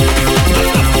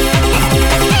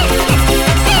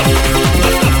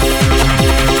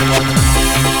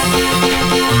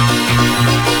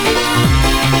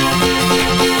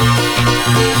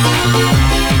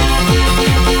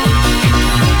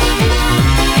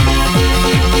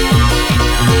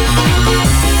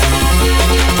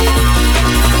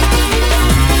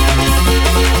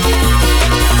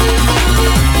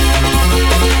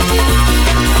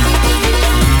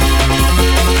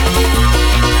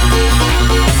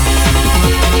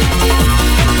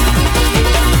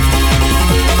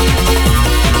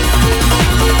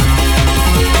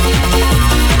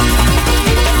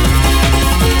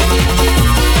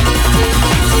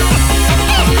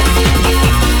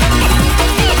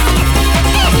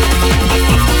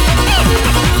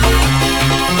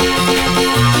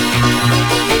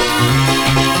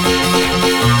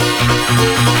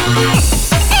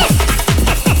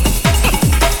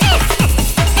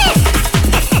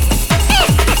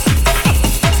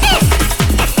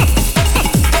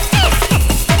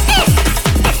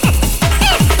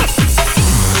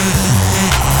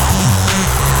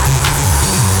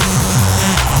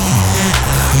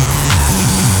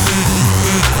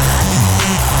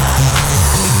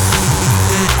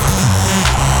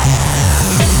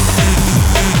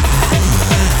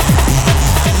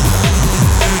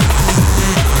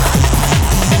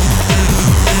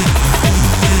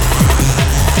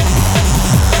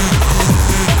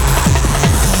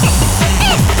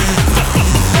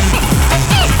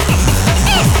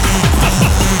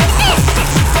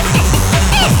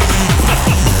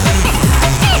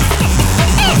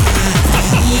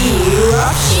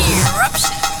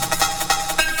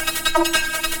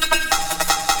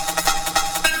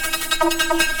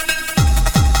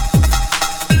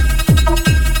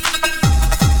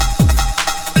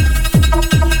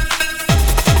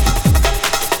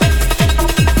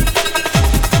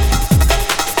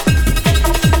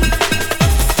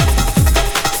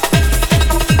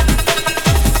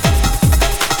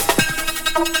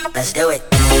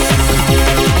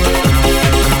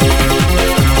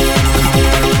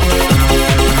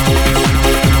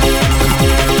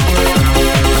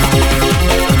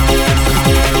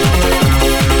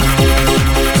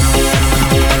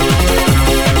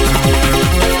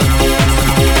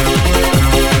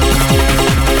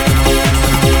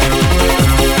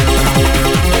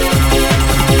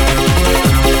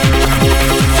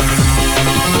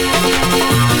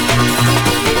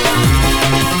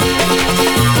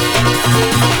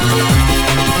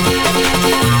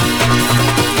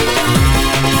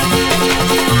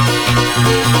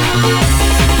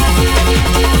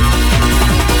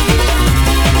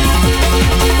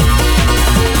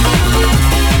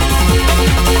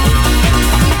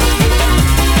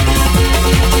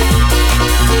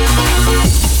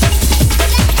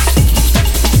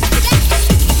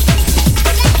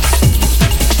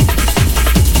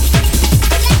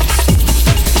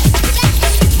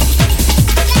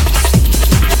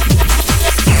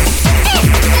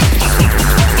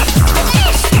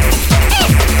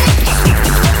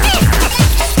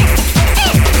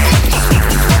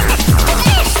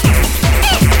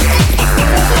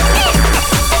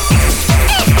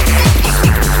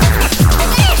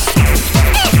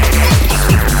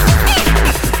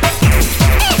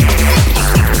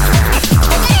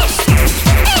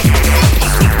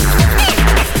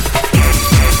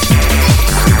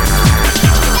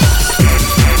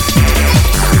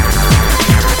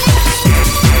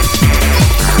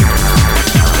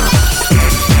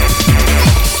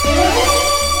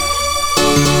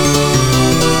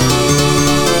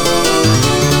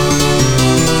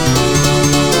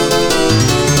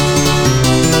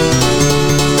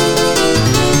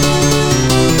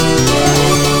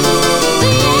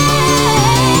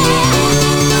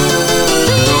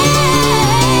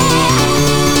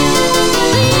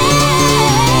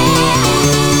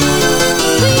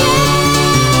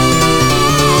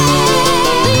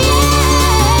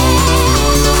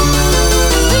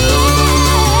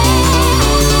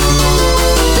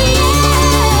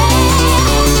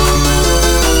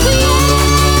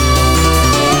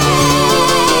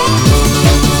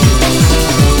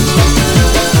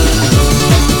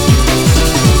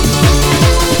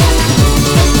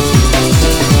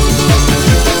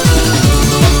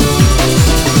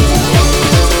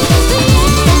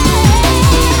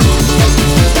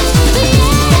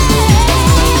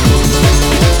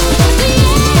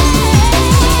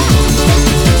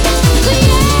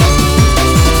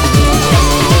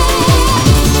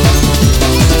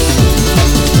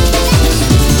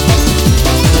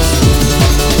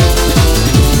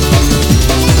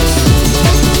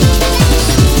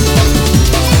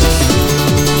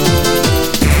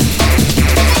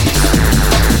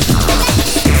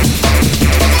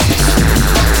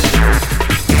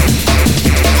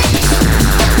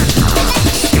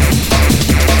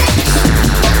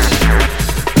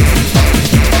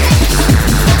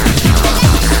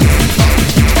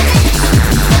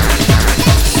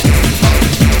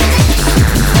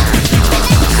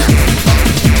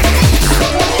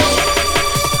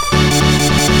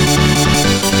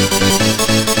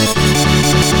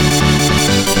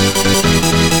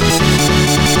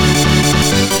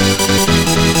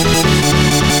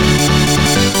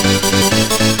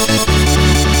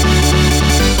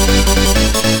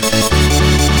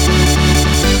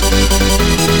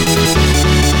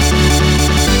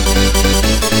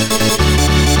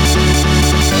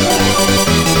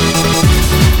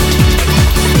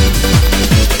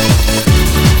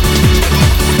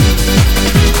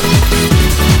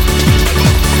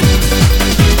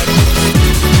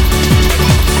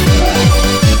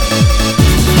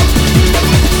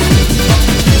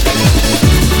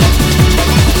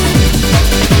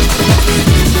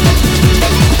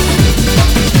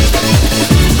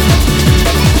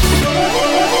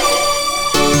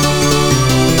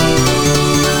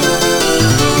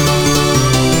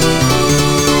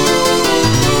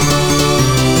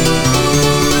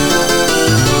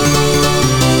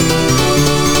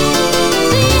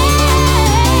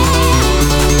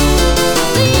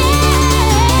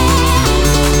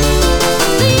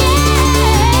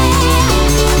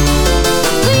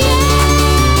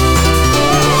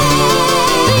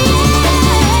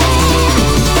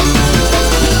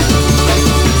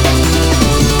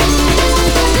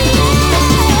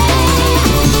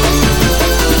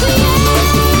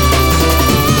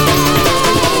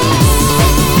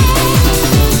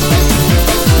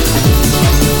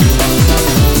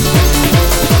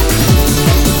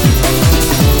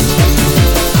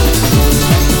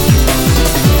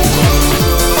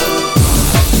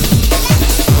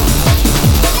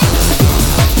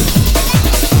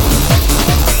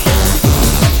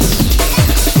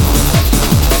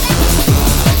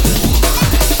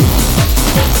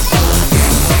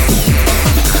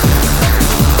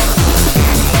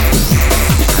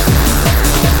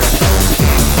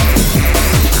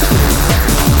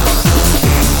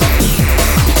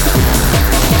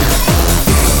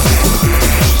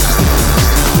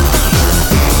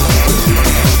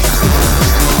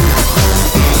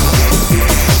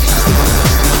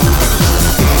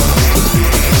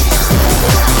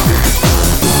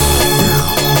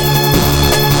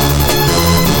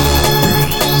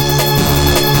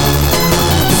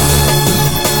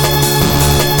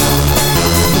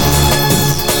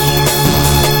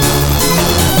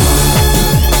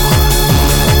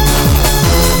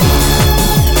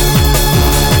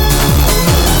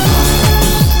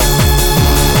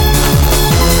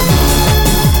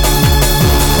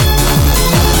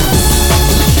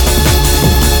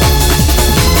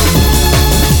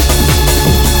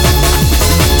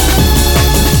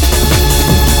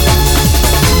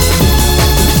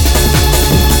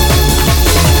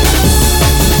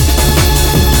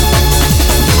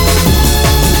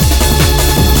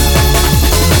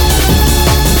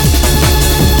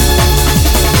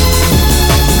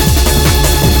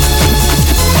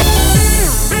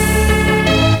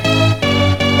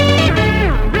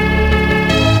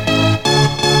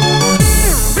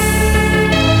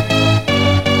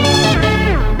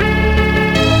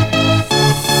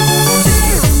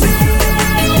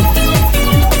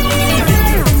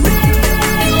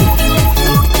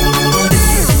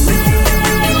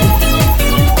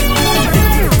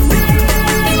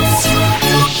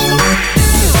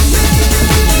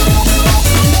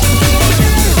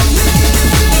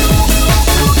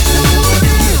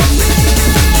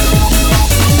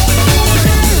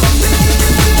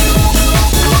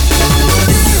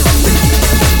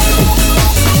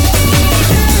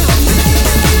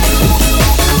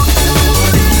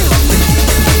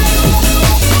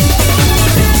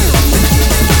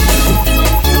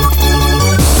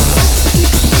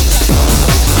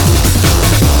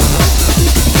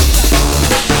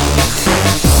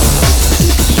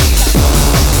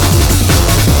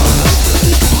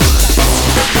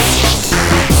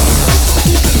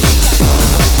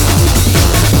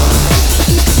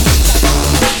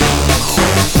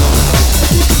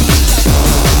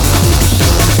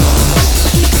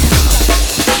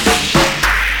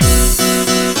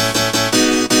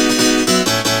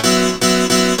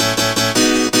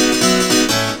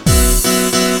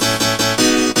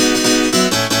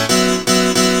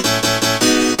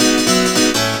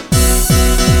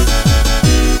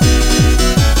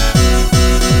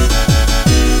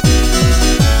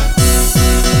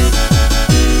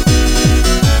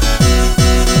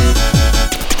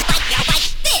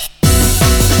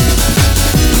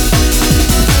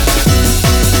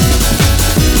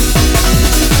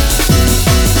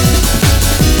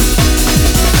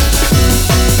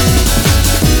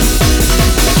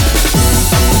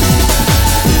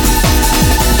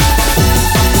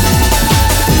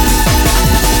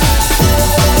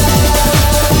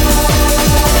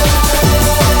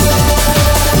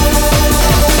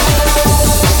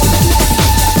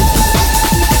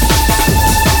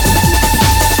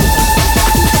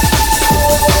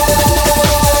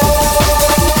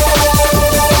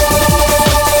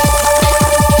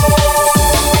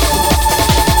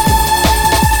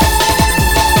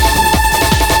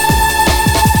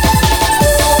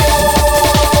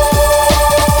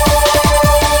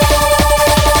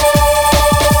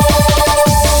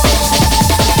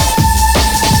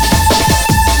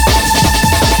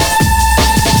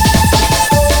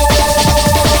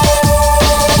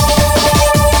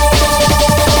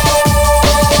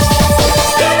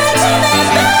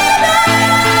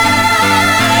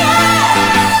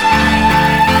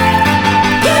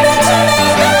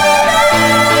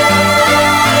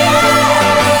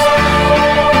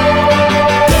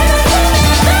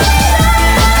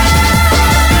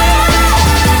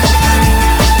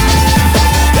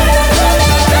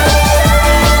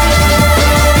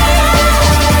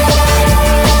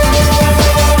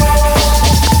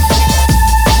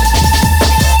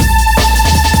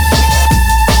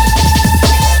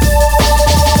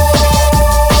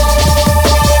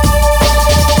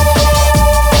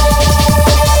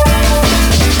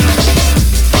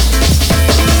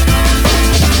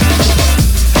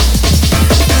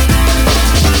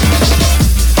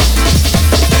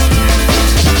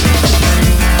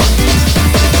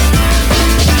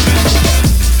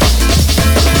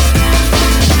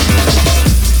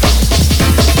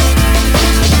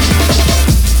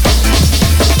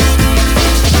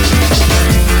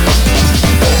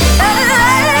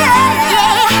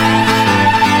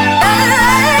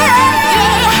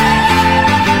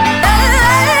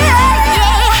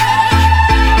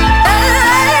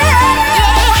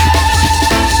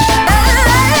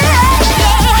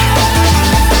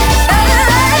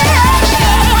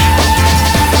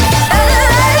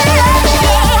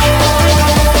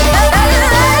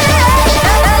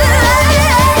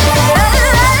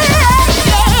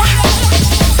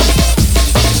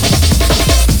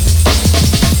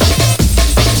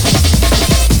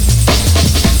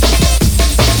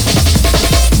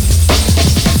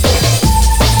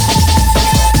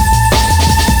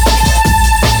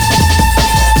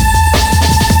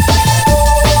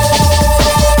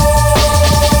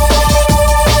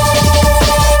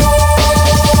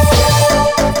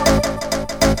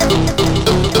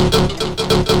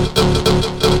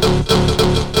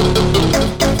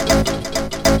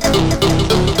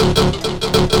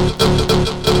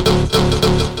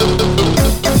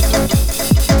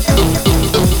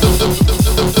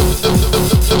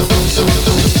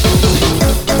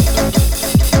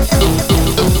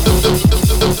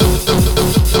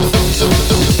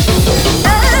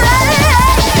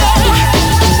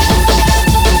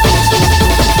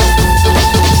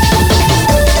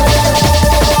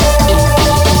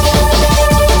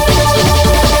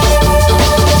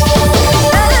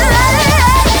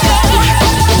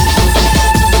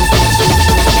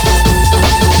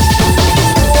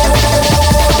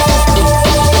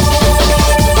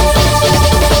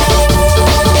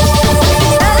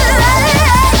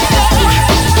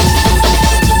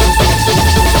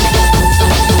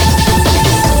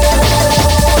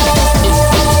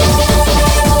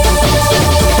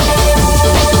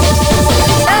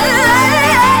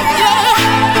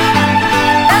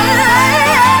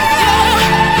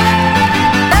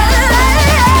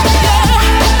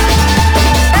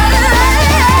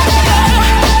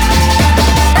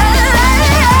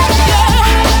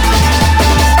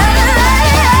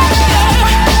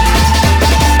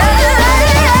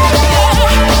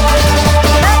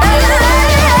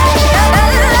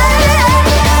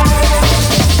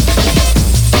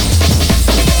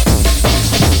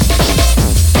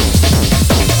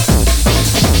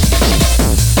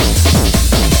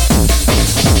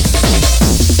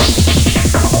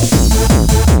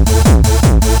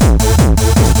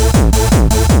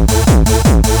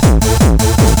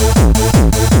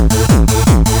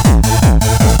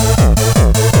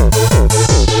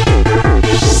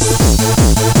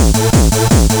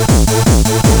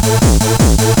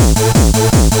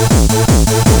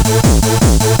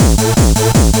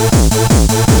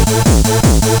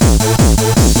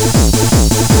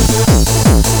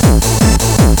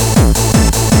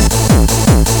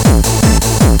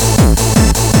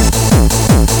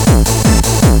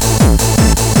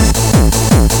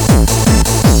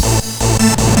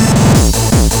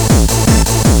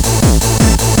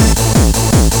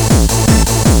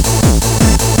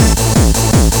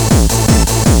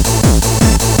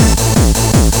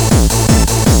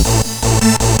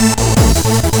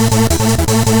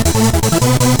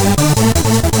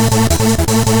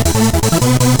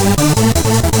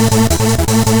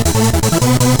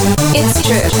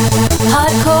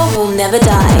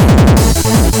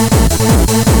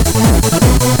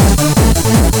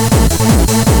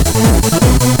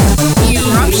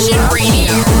 Eruption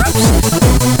Radio.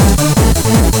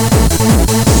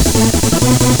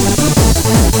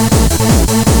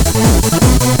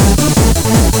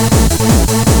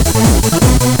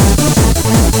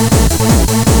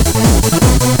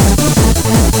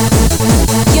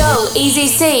 Yo, Easy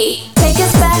C, take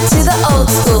us back to the old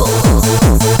school.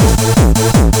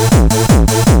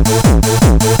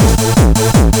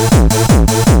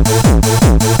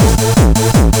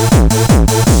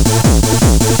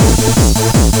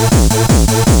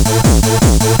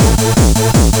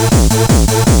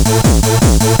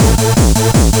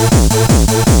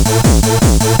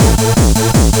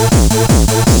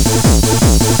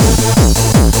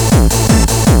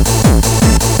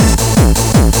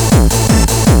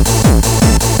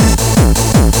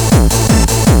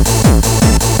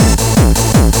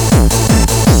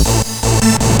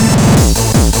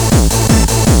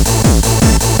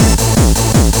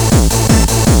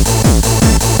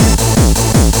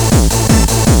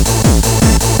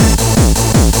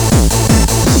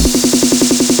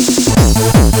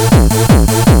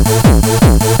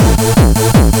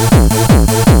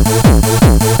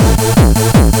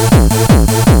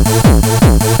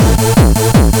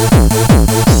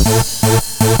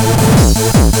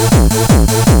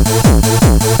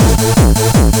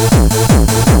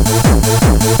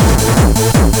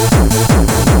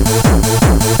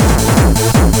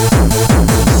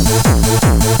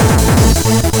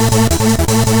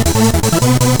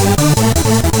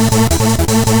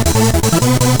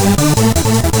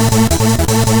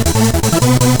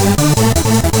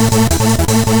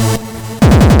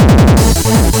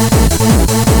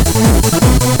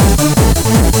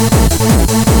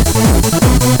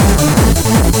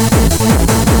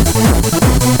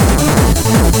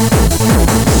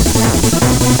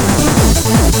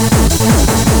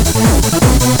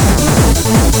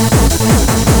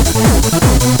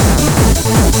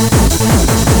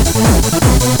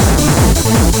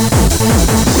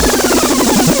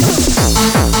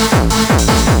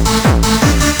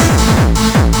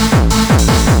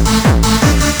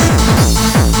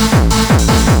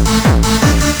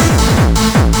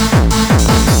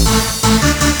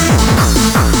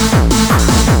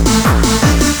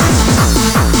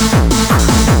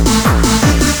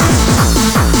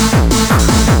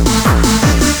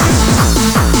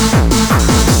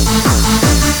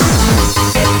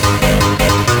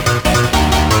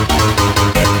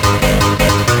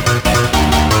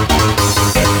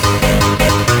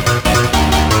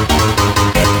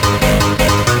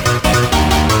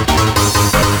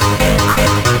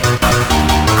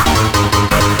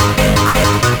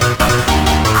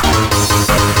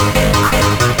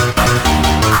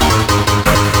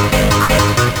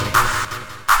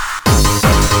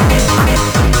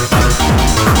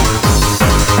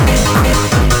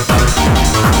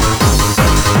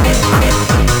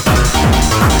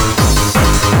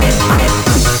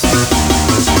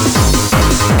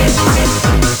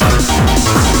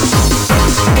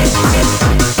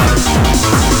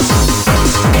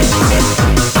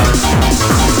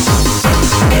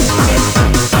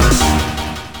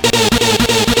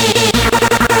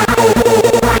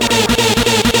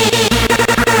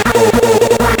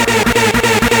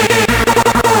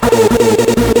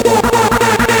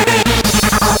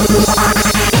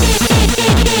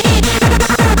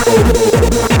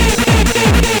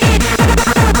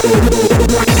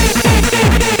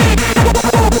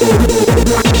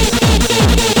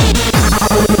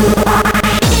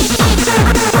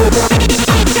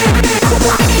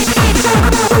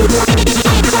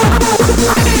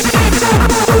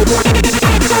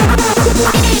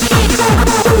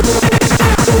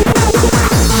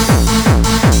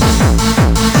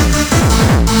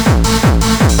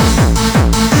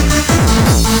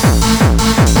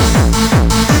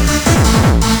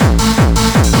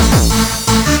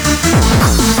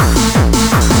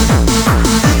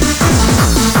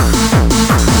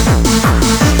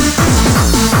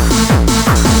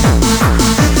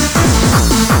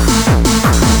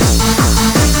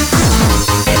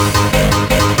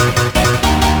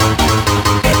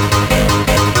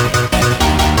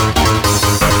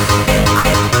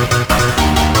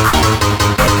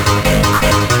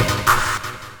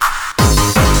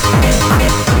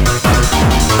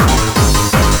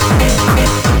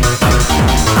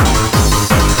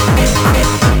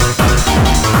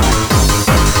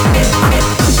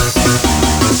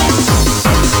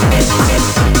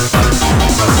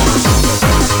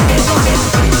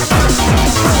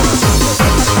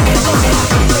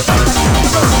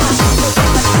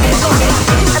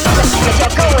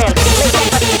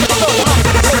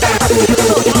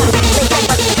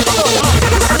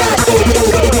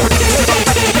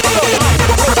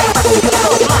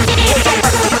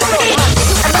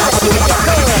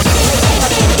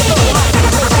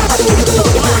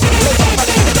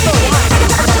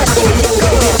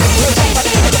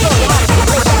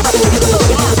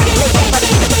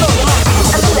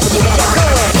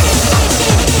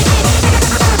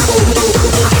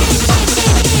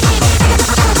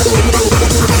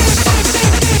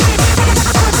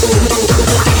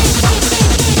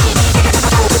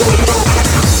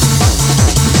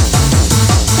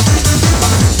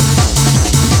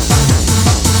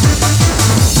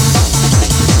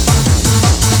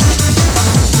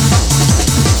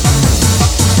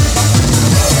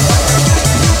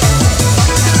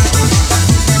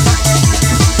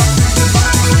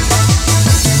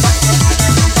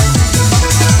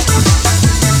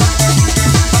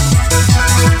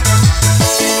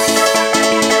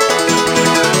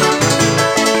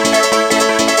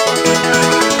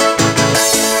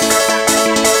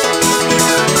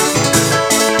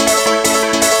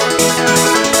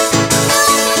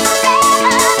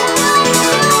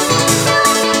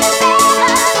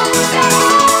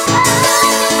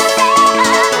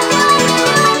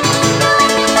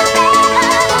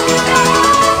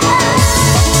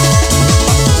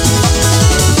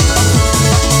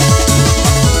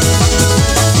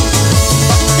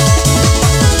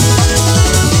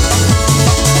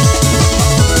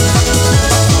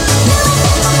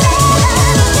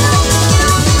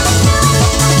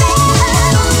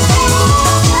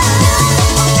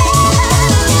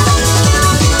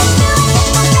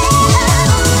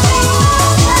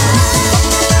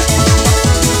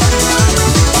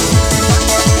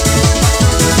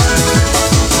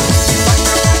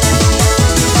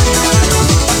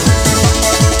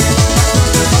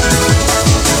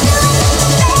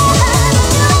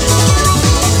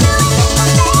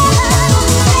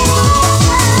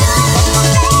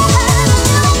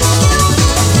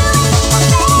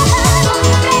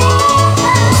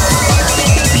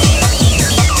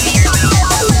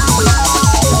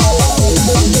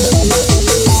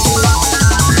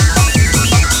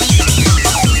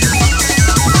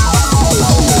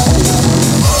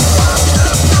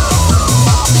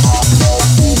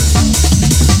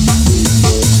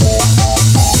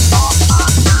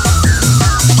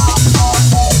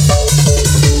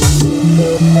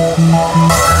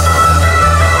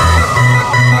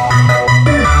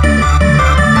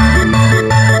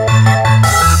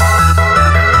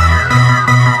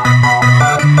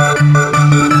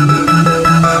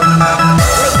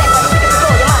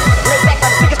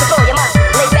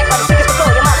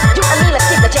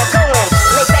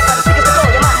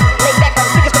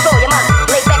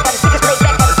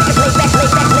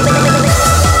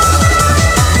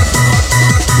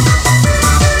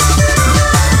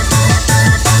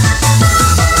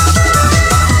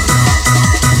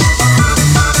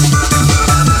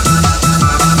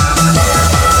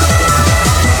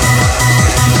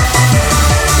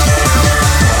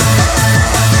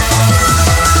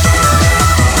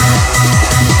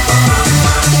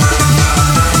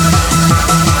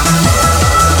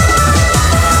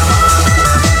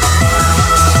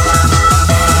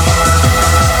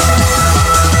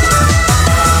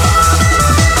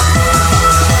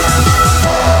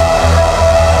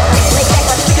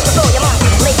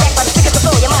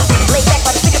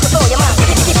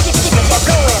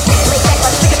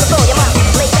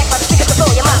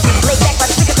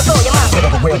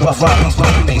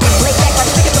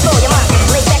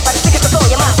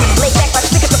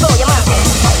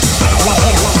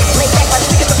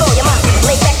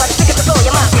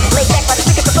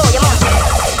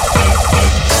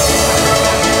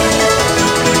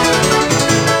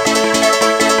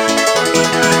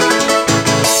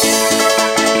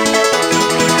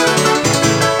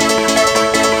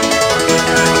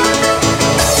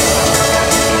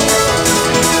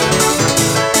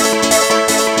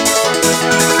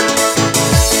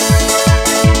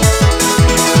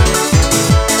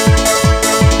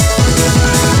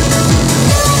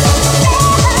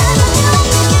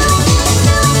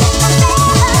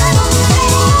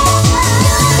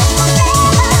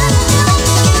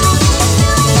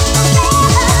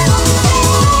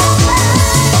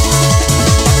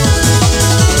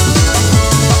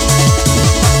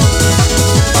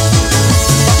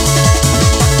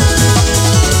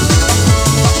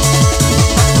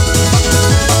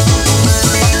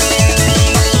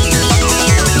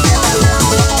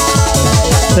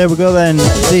 There we go then.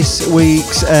 This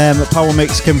week's Power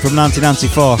Mix came from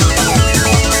 1994.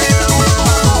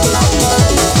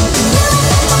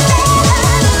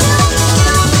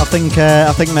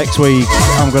 I think next week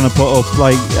I'm going to put up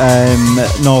like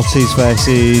noughties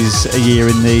versus a year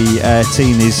in the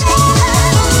teenies.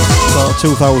 Sort of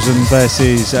 2000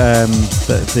 versus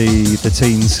the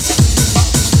teens.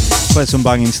 Play some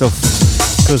banging stuff.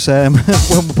 Because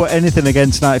when we put anything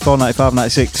against 94, 95,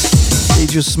 96, it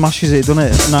just smashes it, doesn't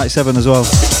it? 97 as well.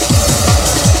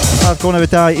 Hardcore Never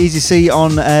Die, Easy C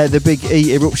on the Big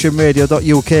E Eruption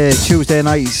Radio.uk, Tuesday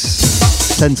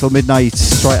nights, 10 till midnight,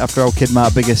 straight after our Kid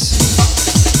Mark Biggest.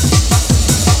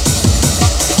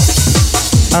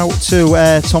 Out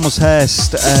to Thomas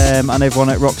Hurst and everyone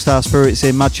at Rockstar Spirits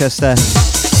in Manchester.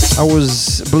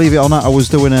 Believe it or not, I was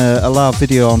doing a live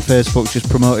video on Facebook just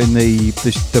promoting the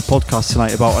podcast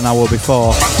tonight about an hour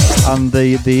before, and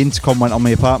the intercom went on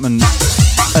my apartment,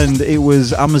 and it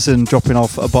was Amazon dropping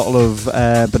off a bottle of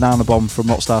Banana Bomb from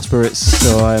Rockstar Spirits.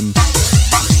 So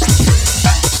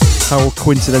how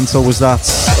coincidental was that?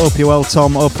 Hope you're well,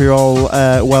 Tom. Hope you're all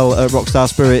well at Rockstar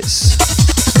Spirits,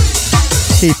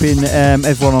 keeping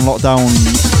everyone on lockdown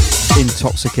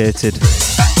intoxicated.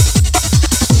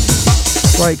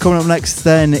 Right, coming up next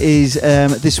then is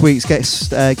this week's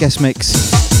guest mix.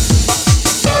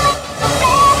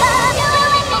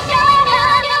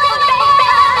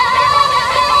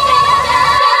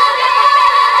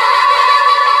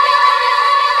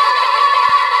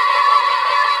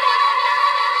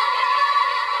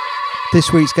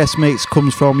 This week's guest mix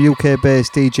comes from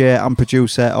UK-based DJ and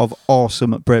producer of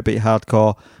awesome breakbeat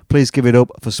hardcore. Please give it up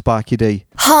for Sparky D.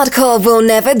 Hardcore will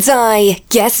never die.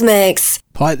 Guest mix.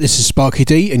 Hi, this is Sparky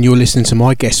D, and you're listening to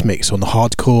my guest mix on the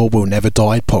Hardcore Will Never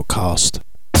Die podcast.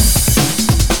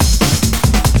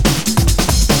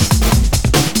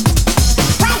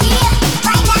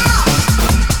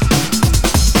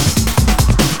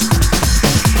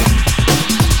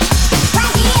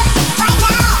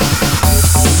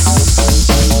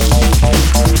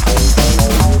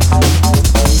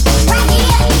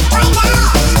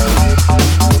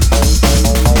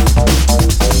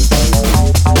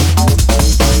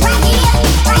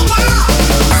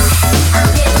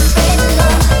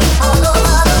 All over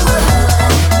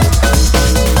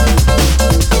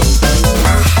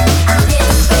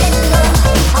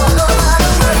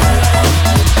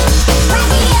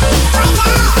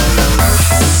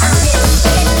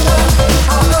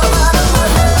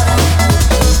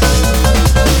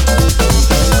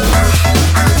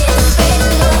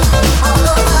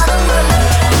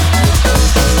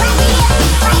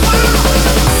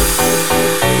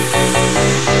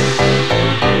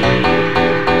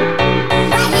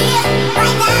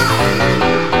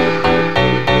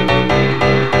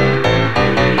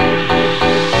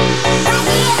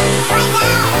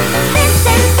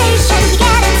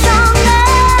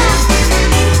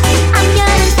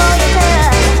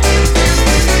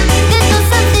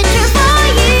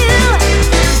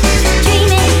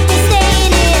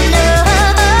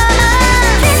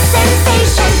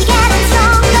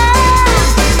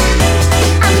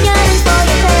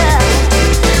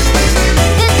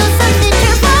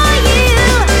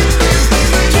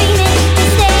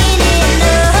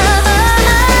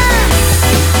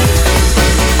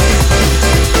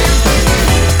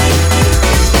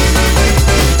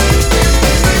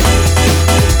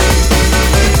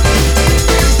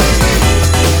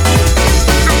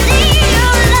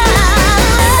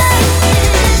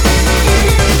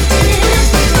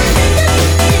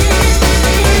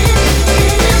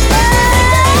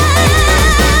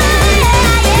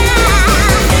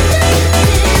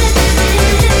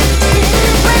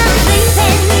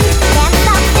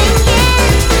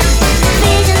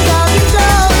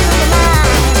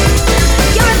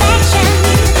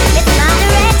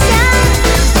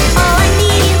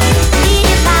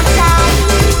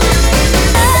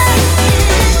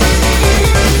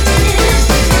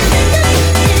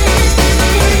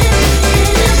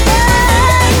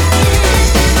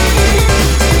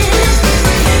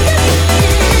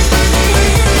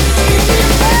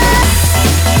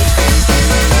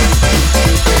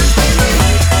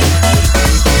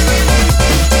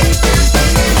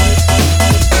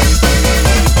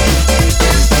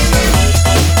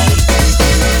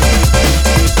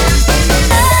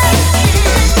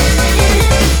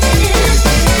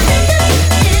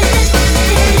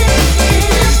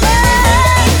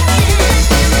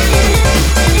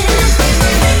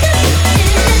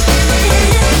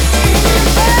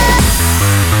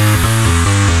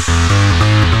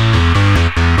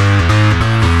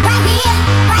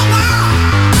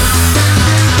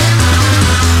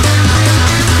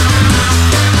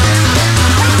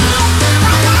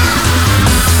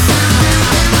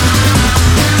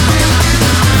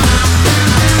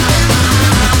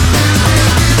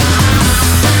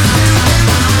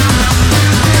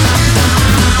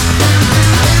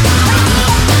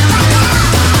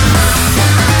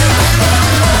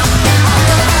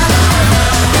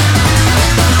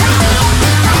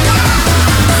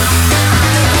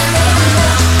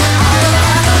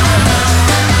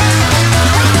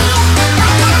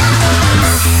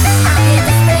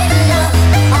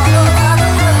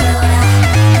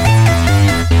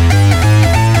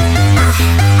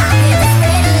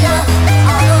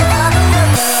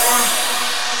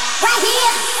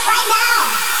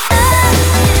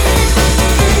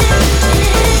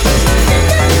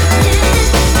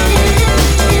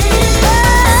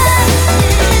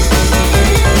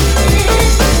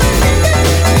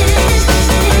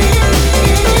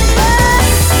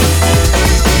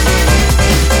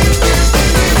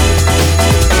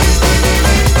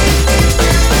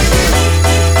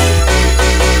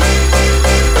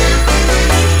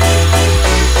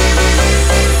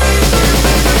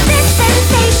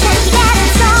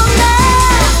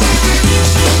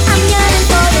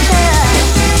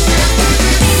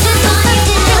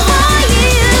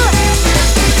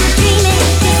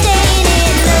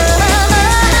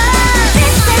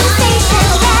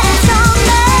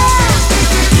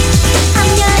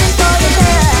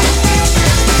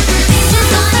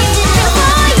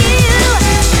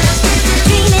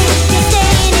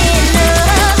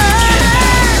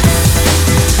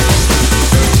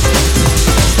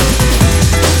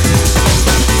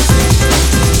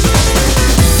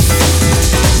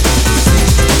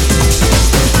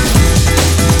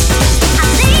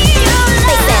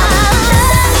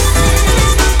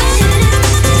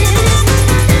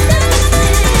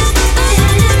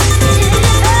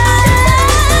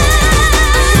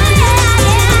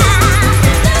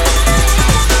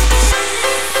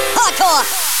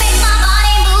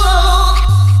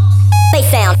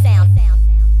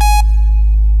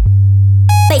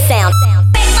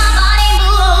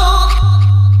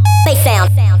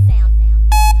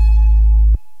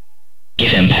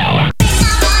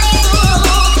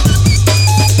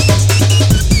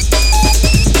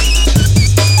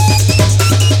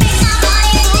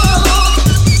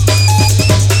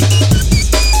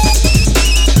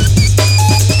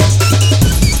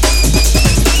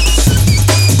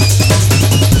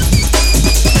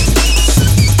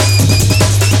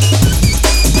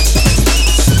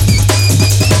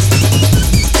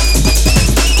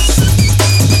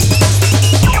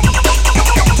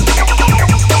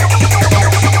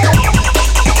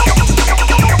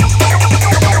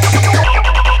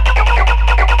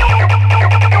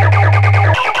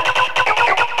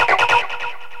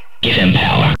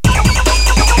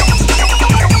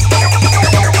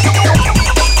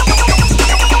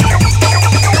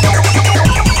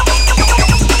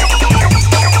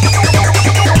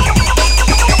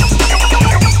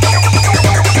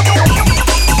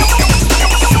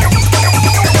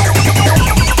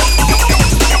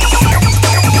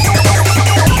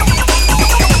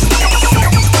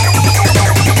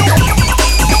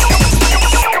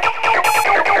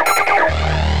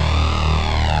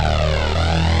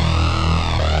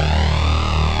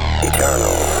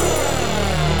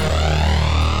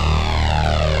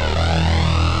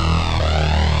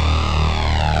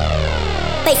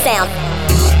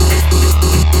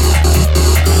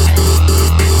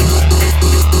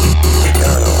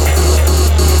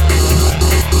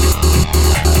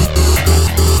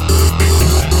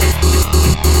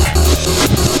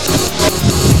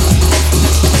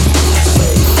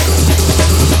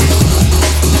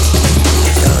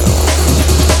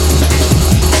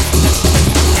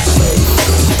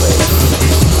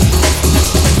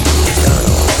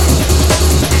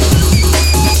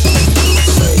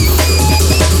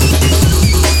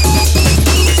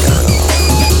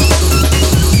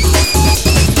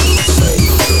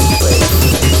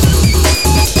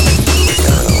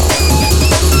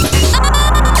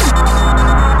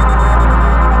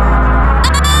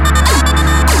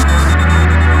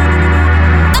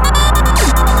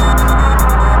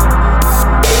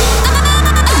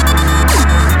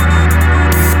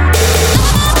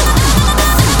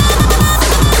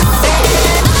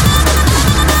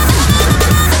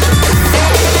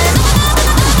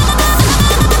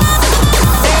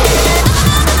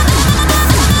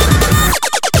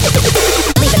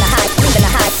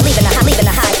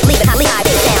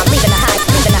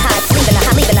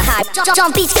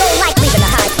Jump beats go like leaving the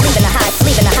hype, leaving the hype,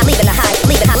 leaving the hype, leaving the hype,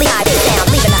 leaving the hype, leaving the hype,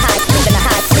 leaving the hype, leaving the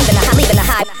hype, leaving the hype, leaving the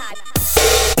hype.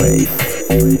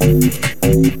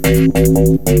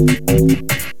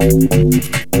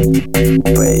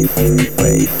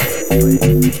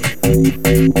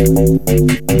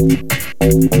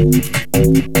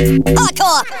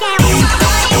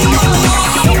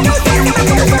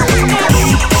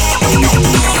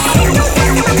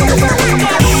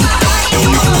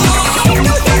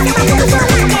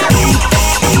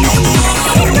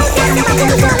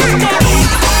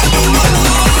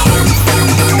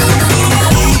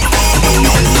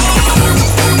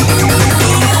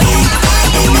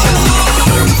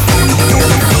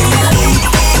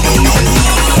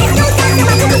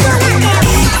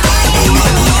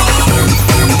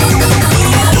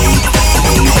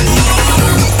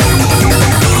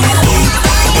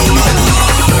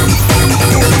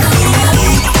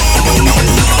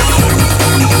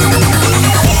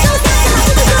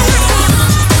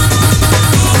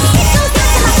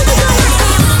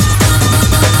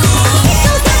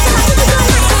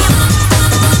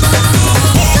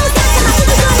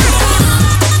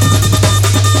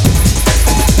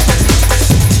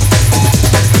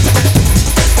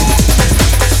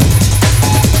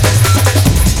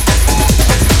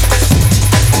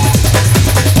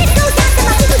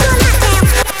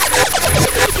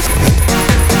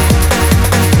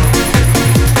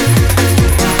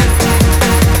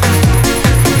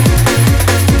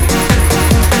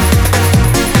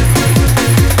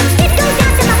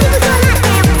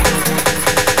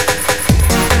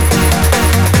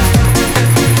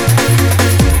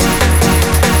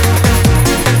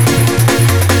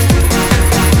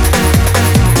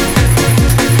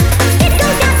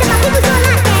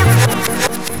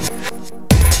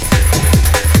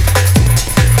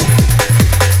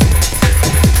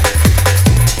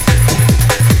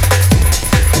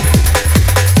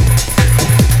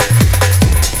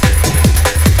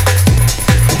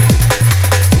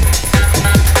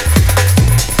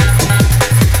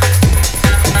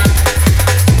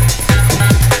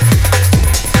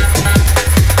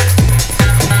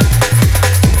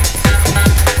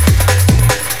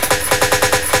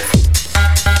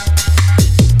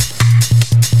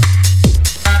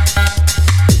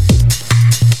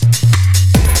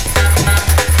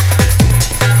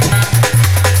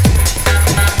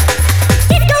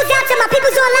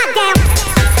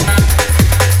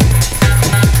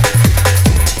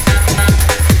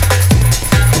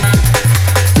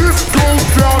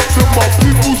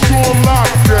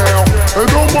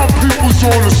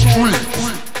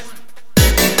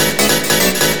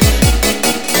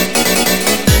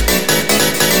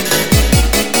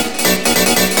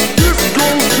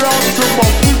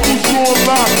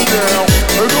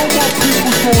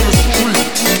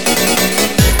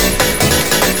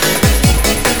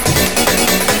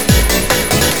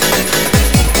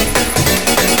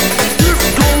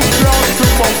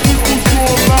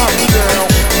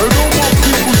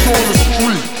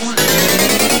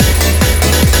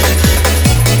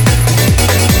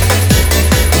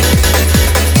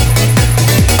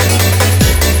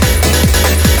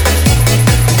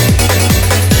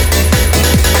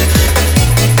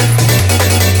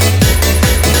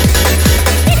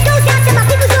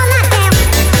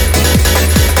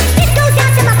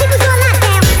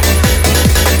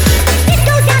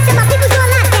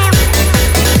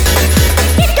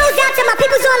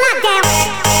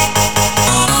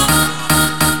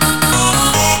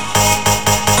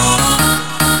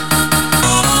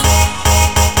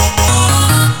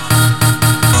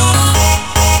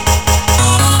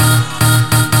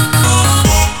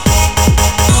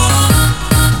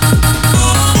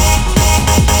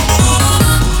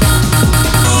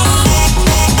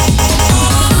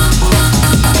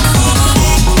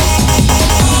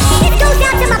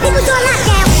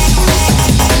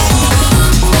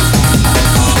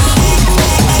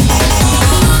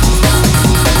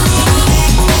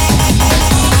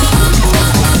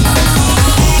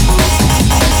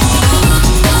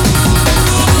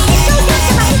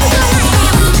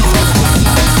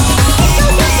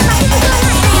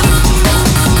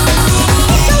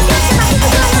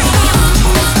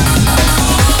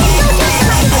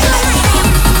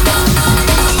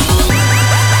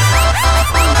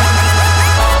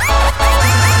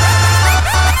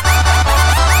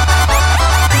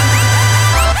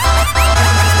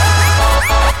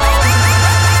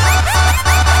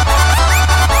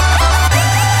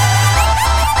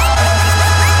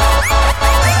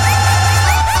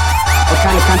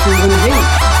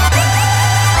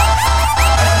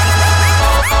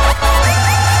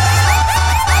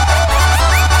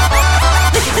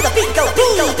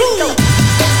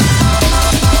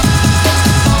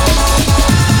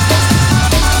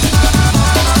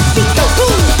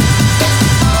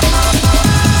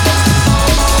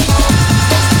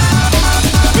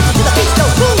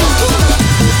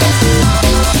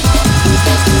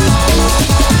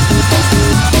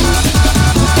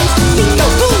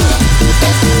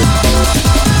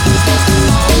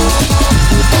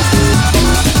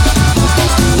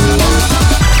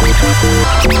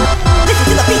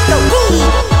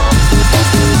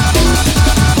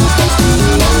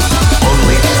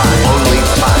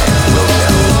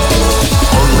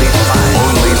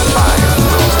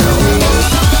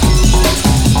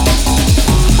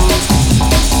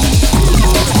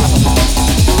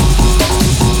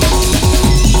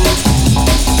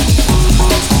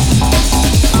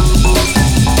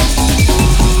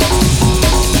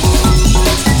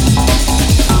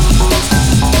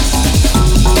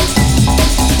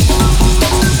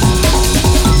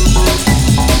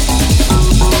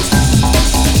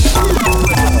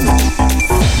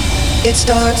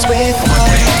 starts with one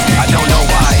thing. I don't know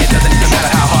why, it doesn't even matter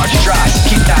how hard you try.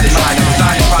 Keep that in mind,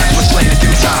 design and try to explain in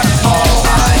due time. All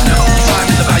I know,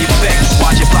 time is a valuable thing.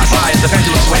 Watch it fly by as the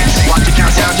pendulum swings. Watch it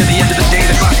count down to the end of the day,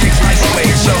 the clock takes life away.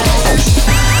 So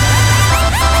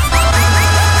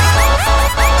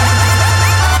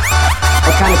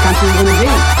what kind of country are you gonna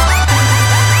be?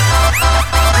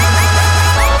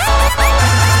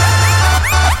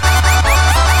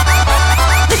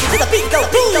 To the beat, go,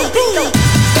 beat, go, beat, go.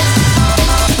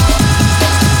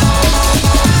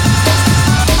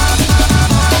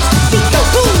 Beat, go,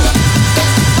 boom.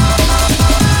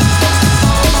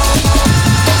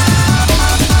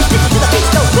 Listen to the beat,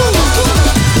 go, boom, boom.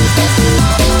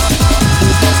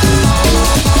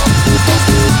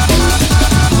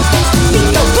 Beat,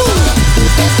 go, boom.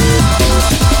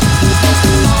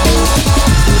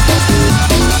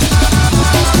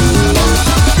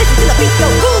 Listen to the beat, go,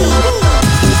 boom, boom.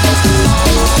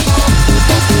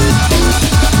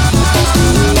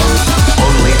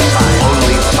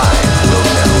 only time will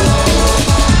tell.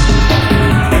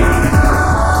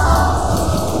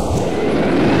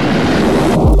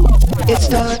 It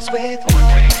starts with one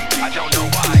thing. I don't know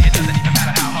why, it doesn't even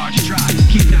matter how hard you try.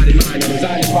 Keep that in mind,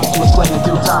 design is try to explain in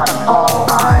due time. All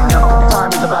I know,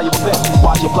 time is a valuable thing.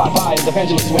 Watch it fly by as the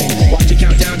pendulum swings. Watch it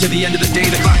count down to the end of the day,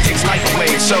 the clock takes life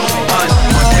away. So, one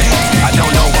thing. I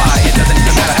don't know why, it doesn't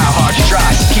even matter how hard you try.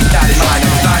 Keep that in mind,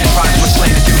 design is try to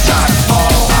explain in due time.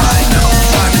 All I know,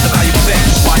 time is a valuable thing.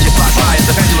 Watch it fly by as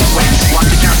the pendulum swings. Watch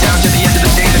it count down to the end of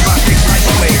the day, the clock takes life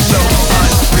away. So,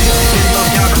 unreal, look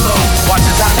down below. Watch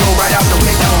the time go right out the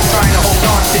window. Trying to hold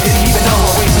on, didn't even know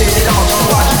I wasted it all. Just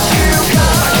to watch you go.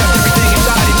 I kept everything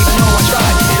inside, and even though I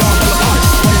tried, it all fell apart.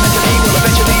 What it meant to be will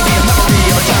eventually be a memory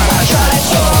of a time I tried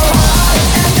so hard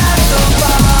and got so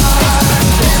far.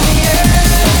 In the end.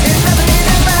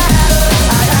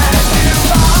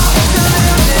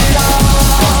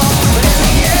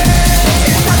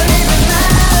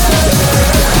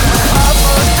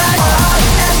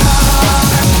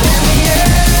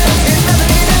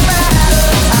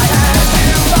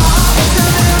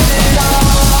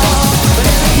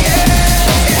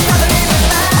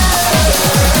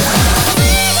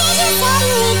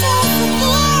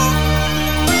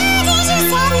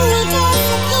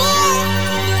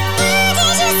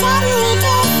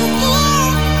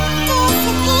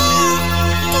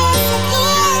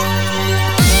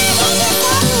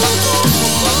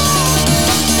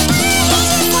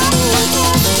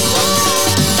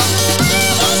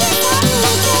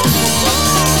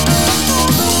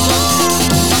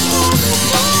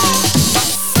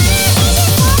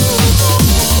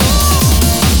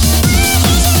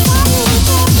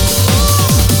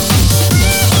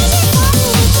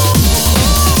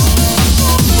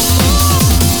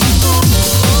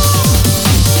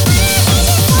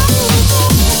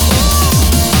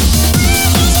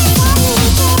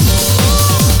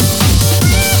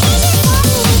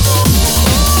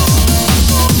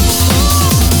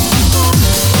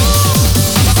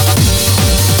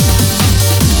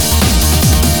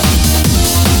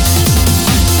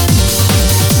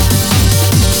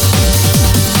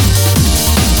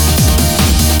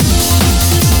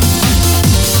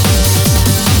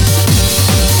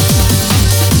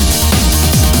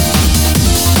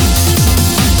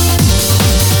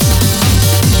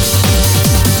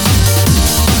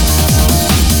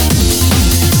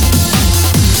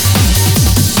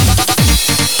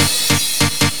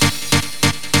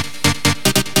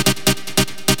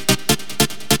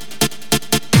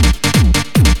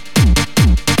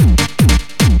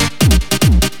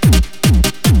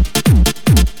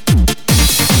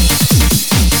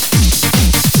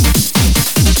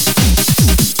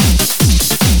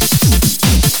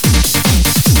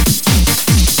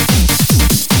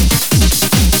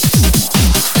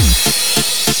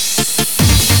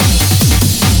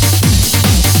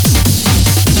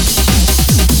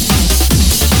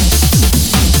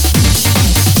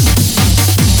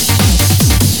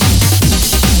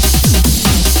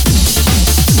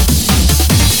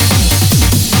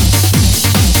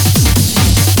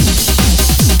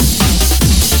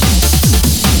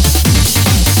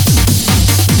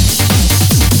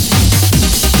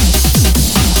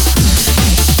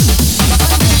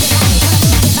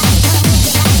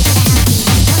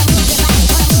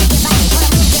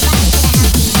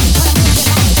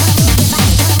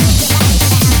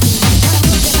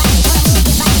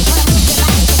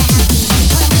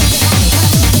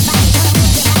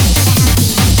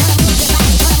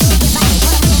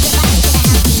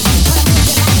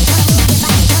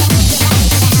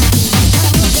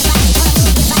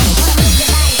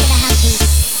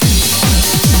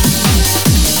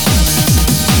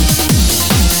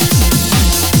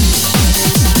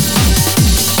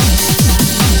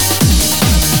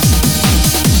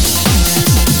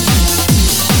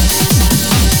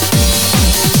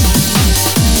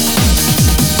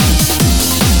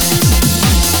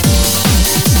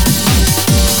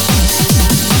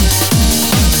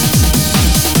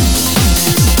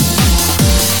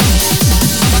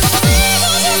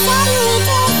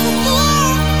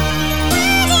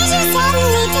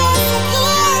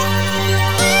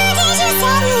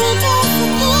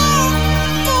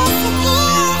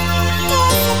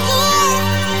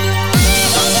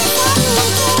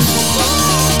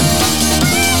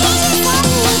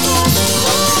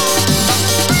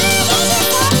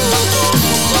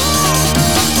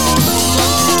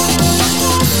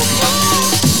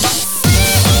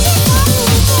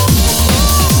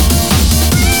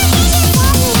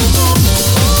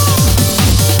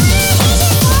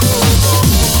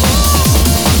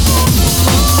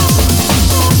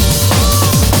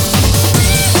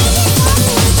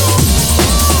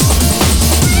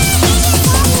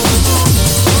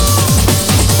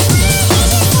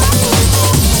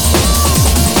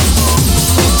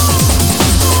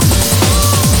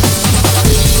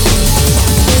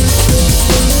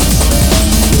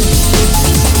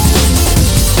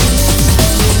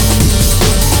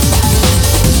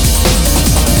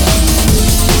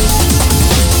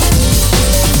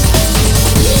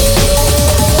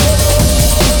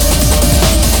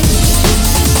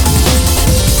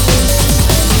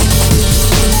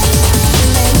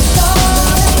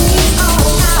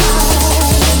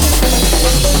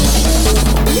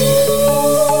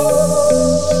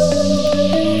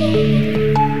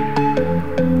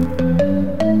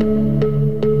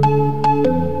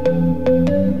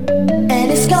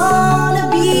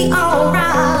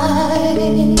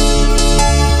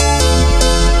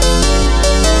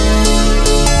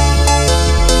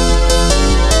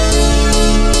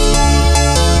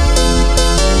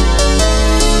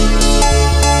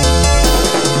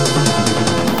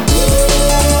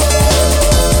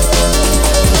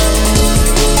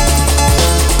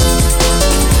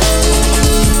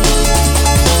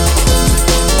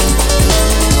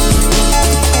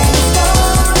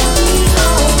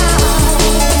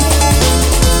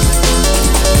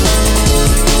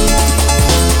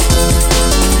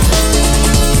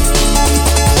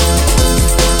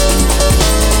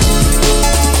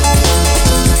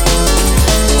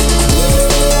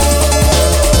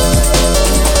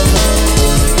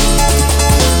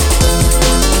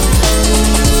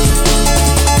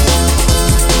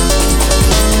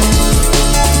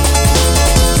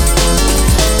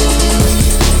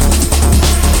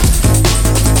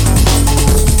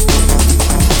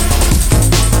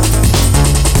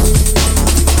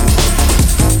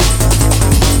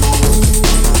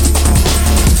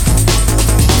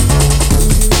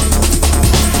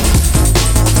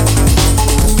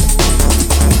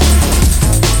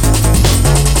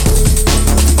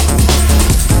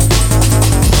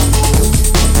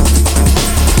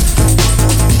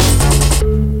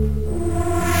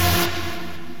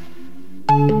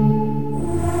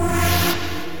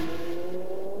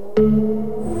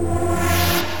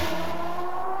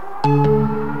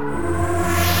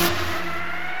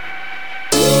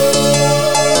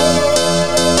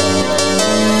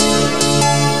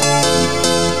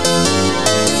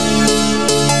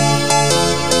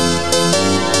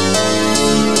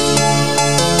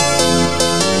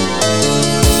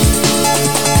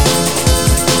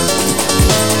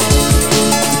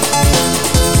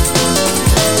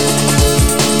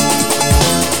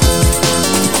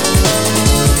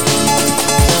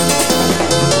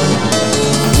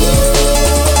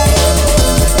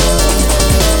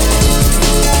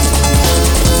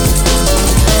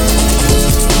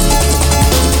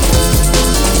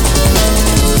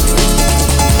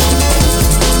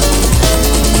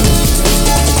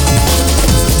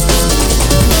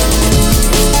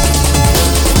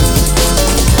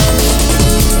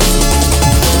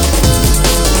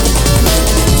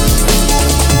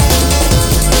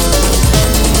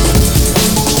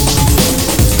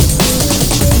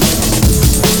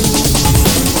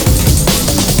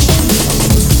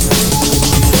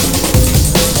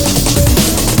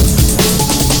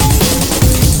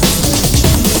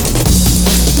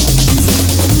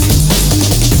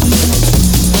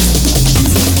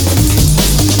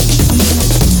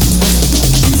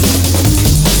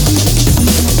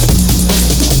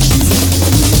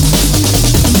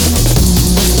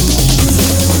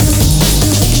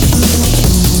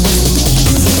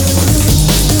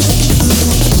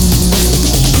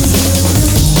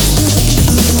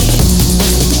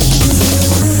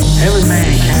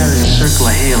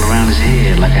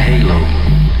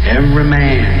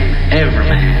 Every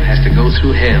man has to go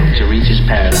through hell to reach his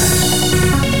paradise.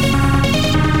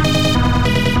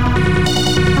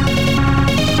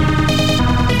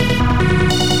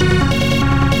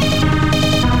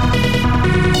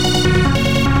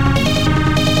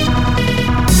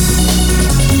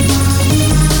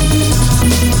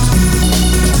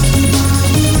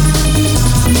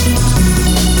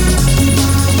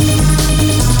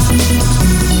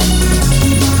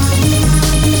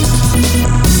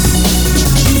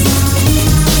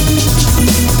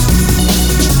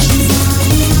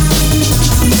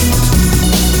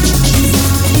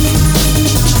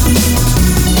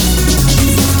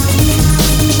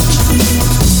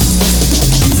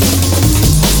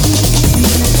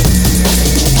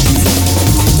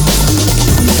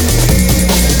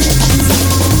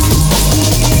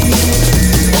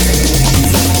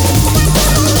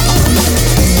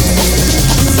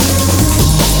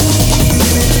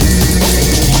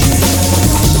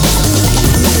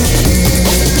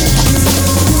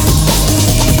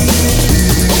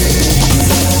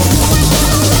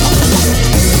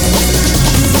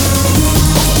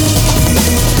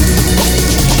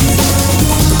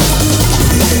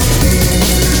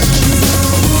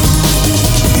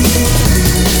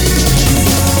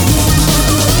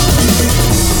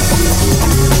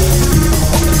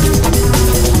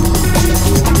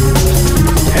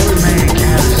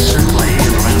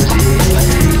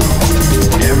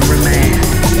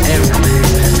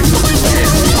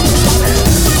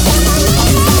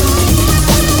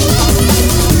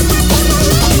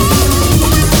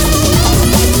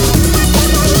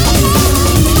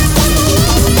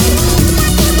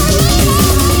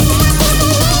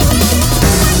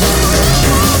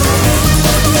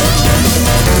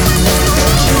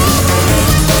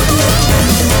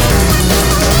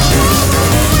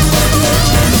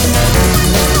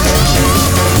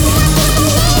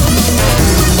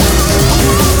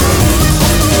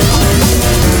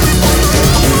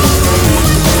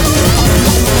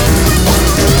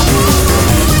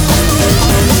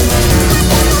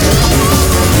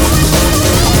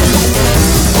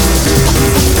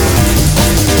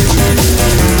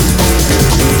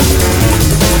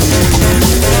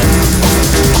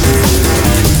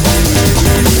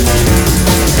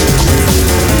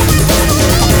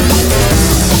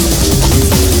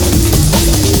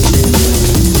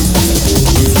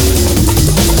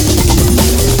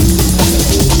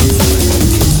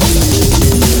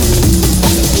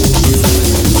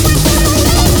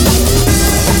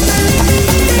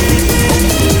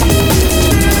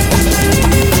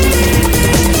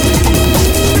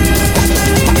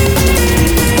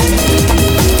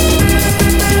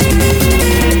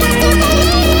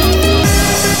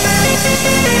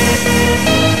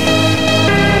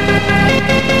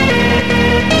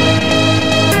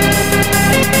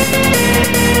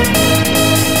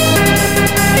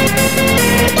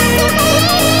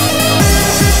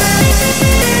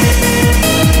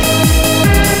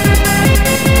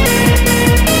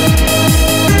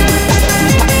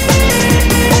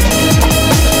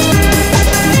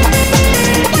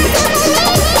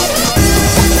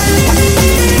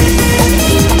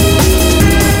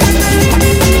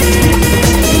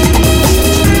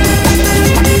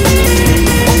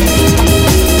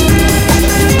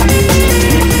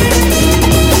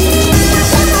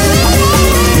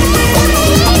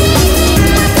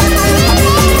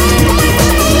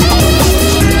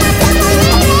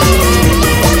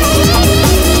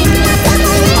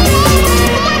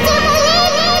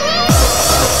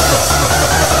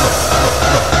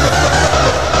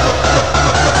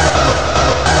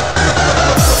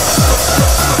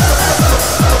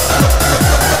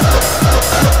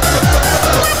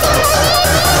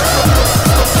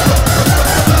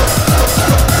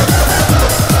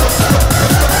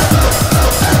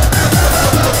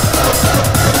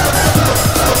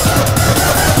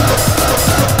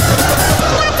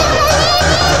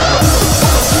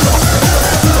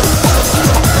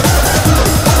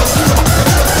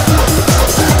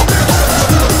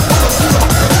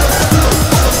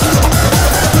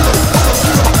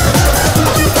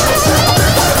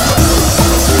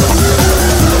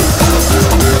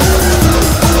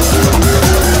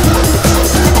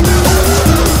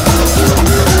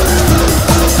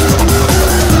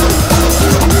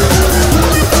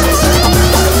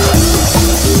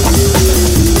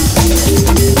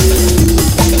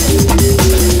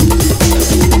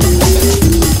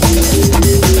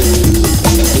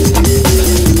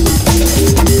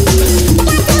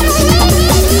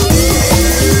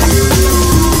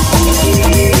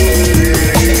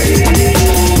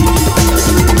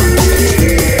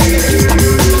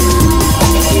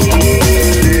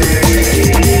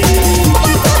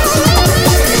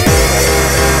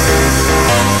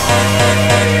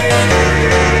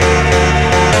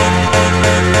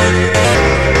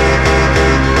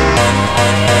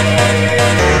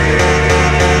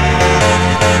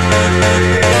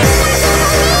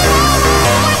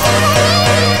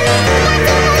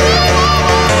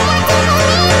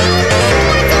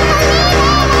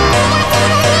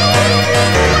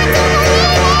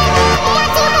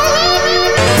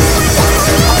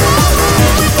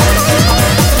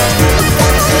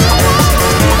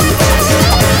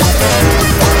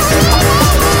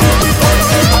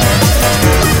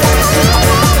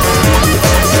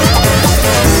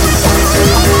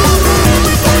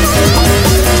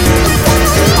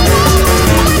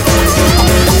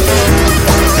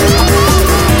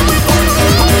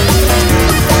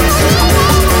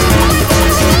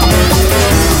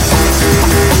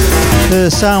 the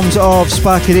sounds of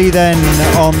Sparky D then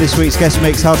on this week's guest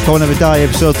mix, Hardcore Never Die,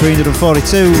 episode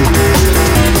 342.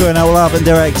 Going out live and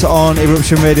direct on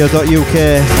eruptionradio.uk.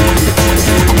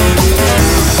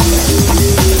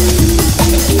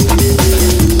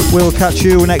 We'll catch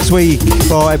you next week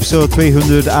for episode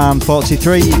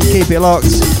 343. Keep it locked.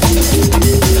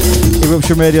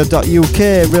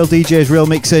 eruptionradio.uk. Real DJs, real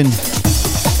mixing.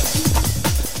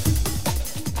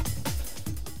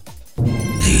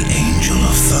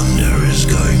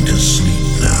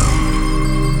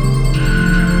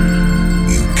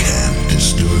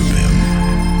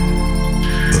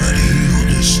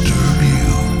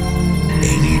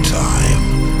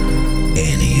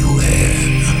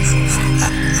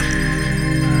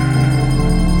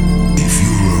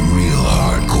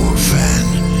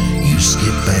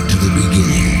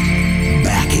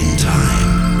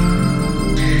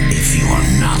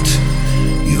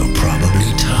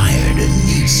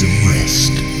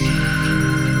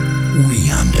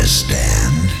 Understand.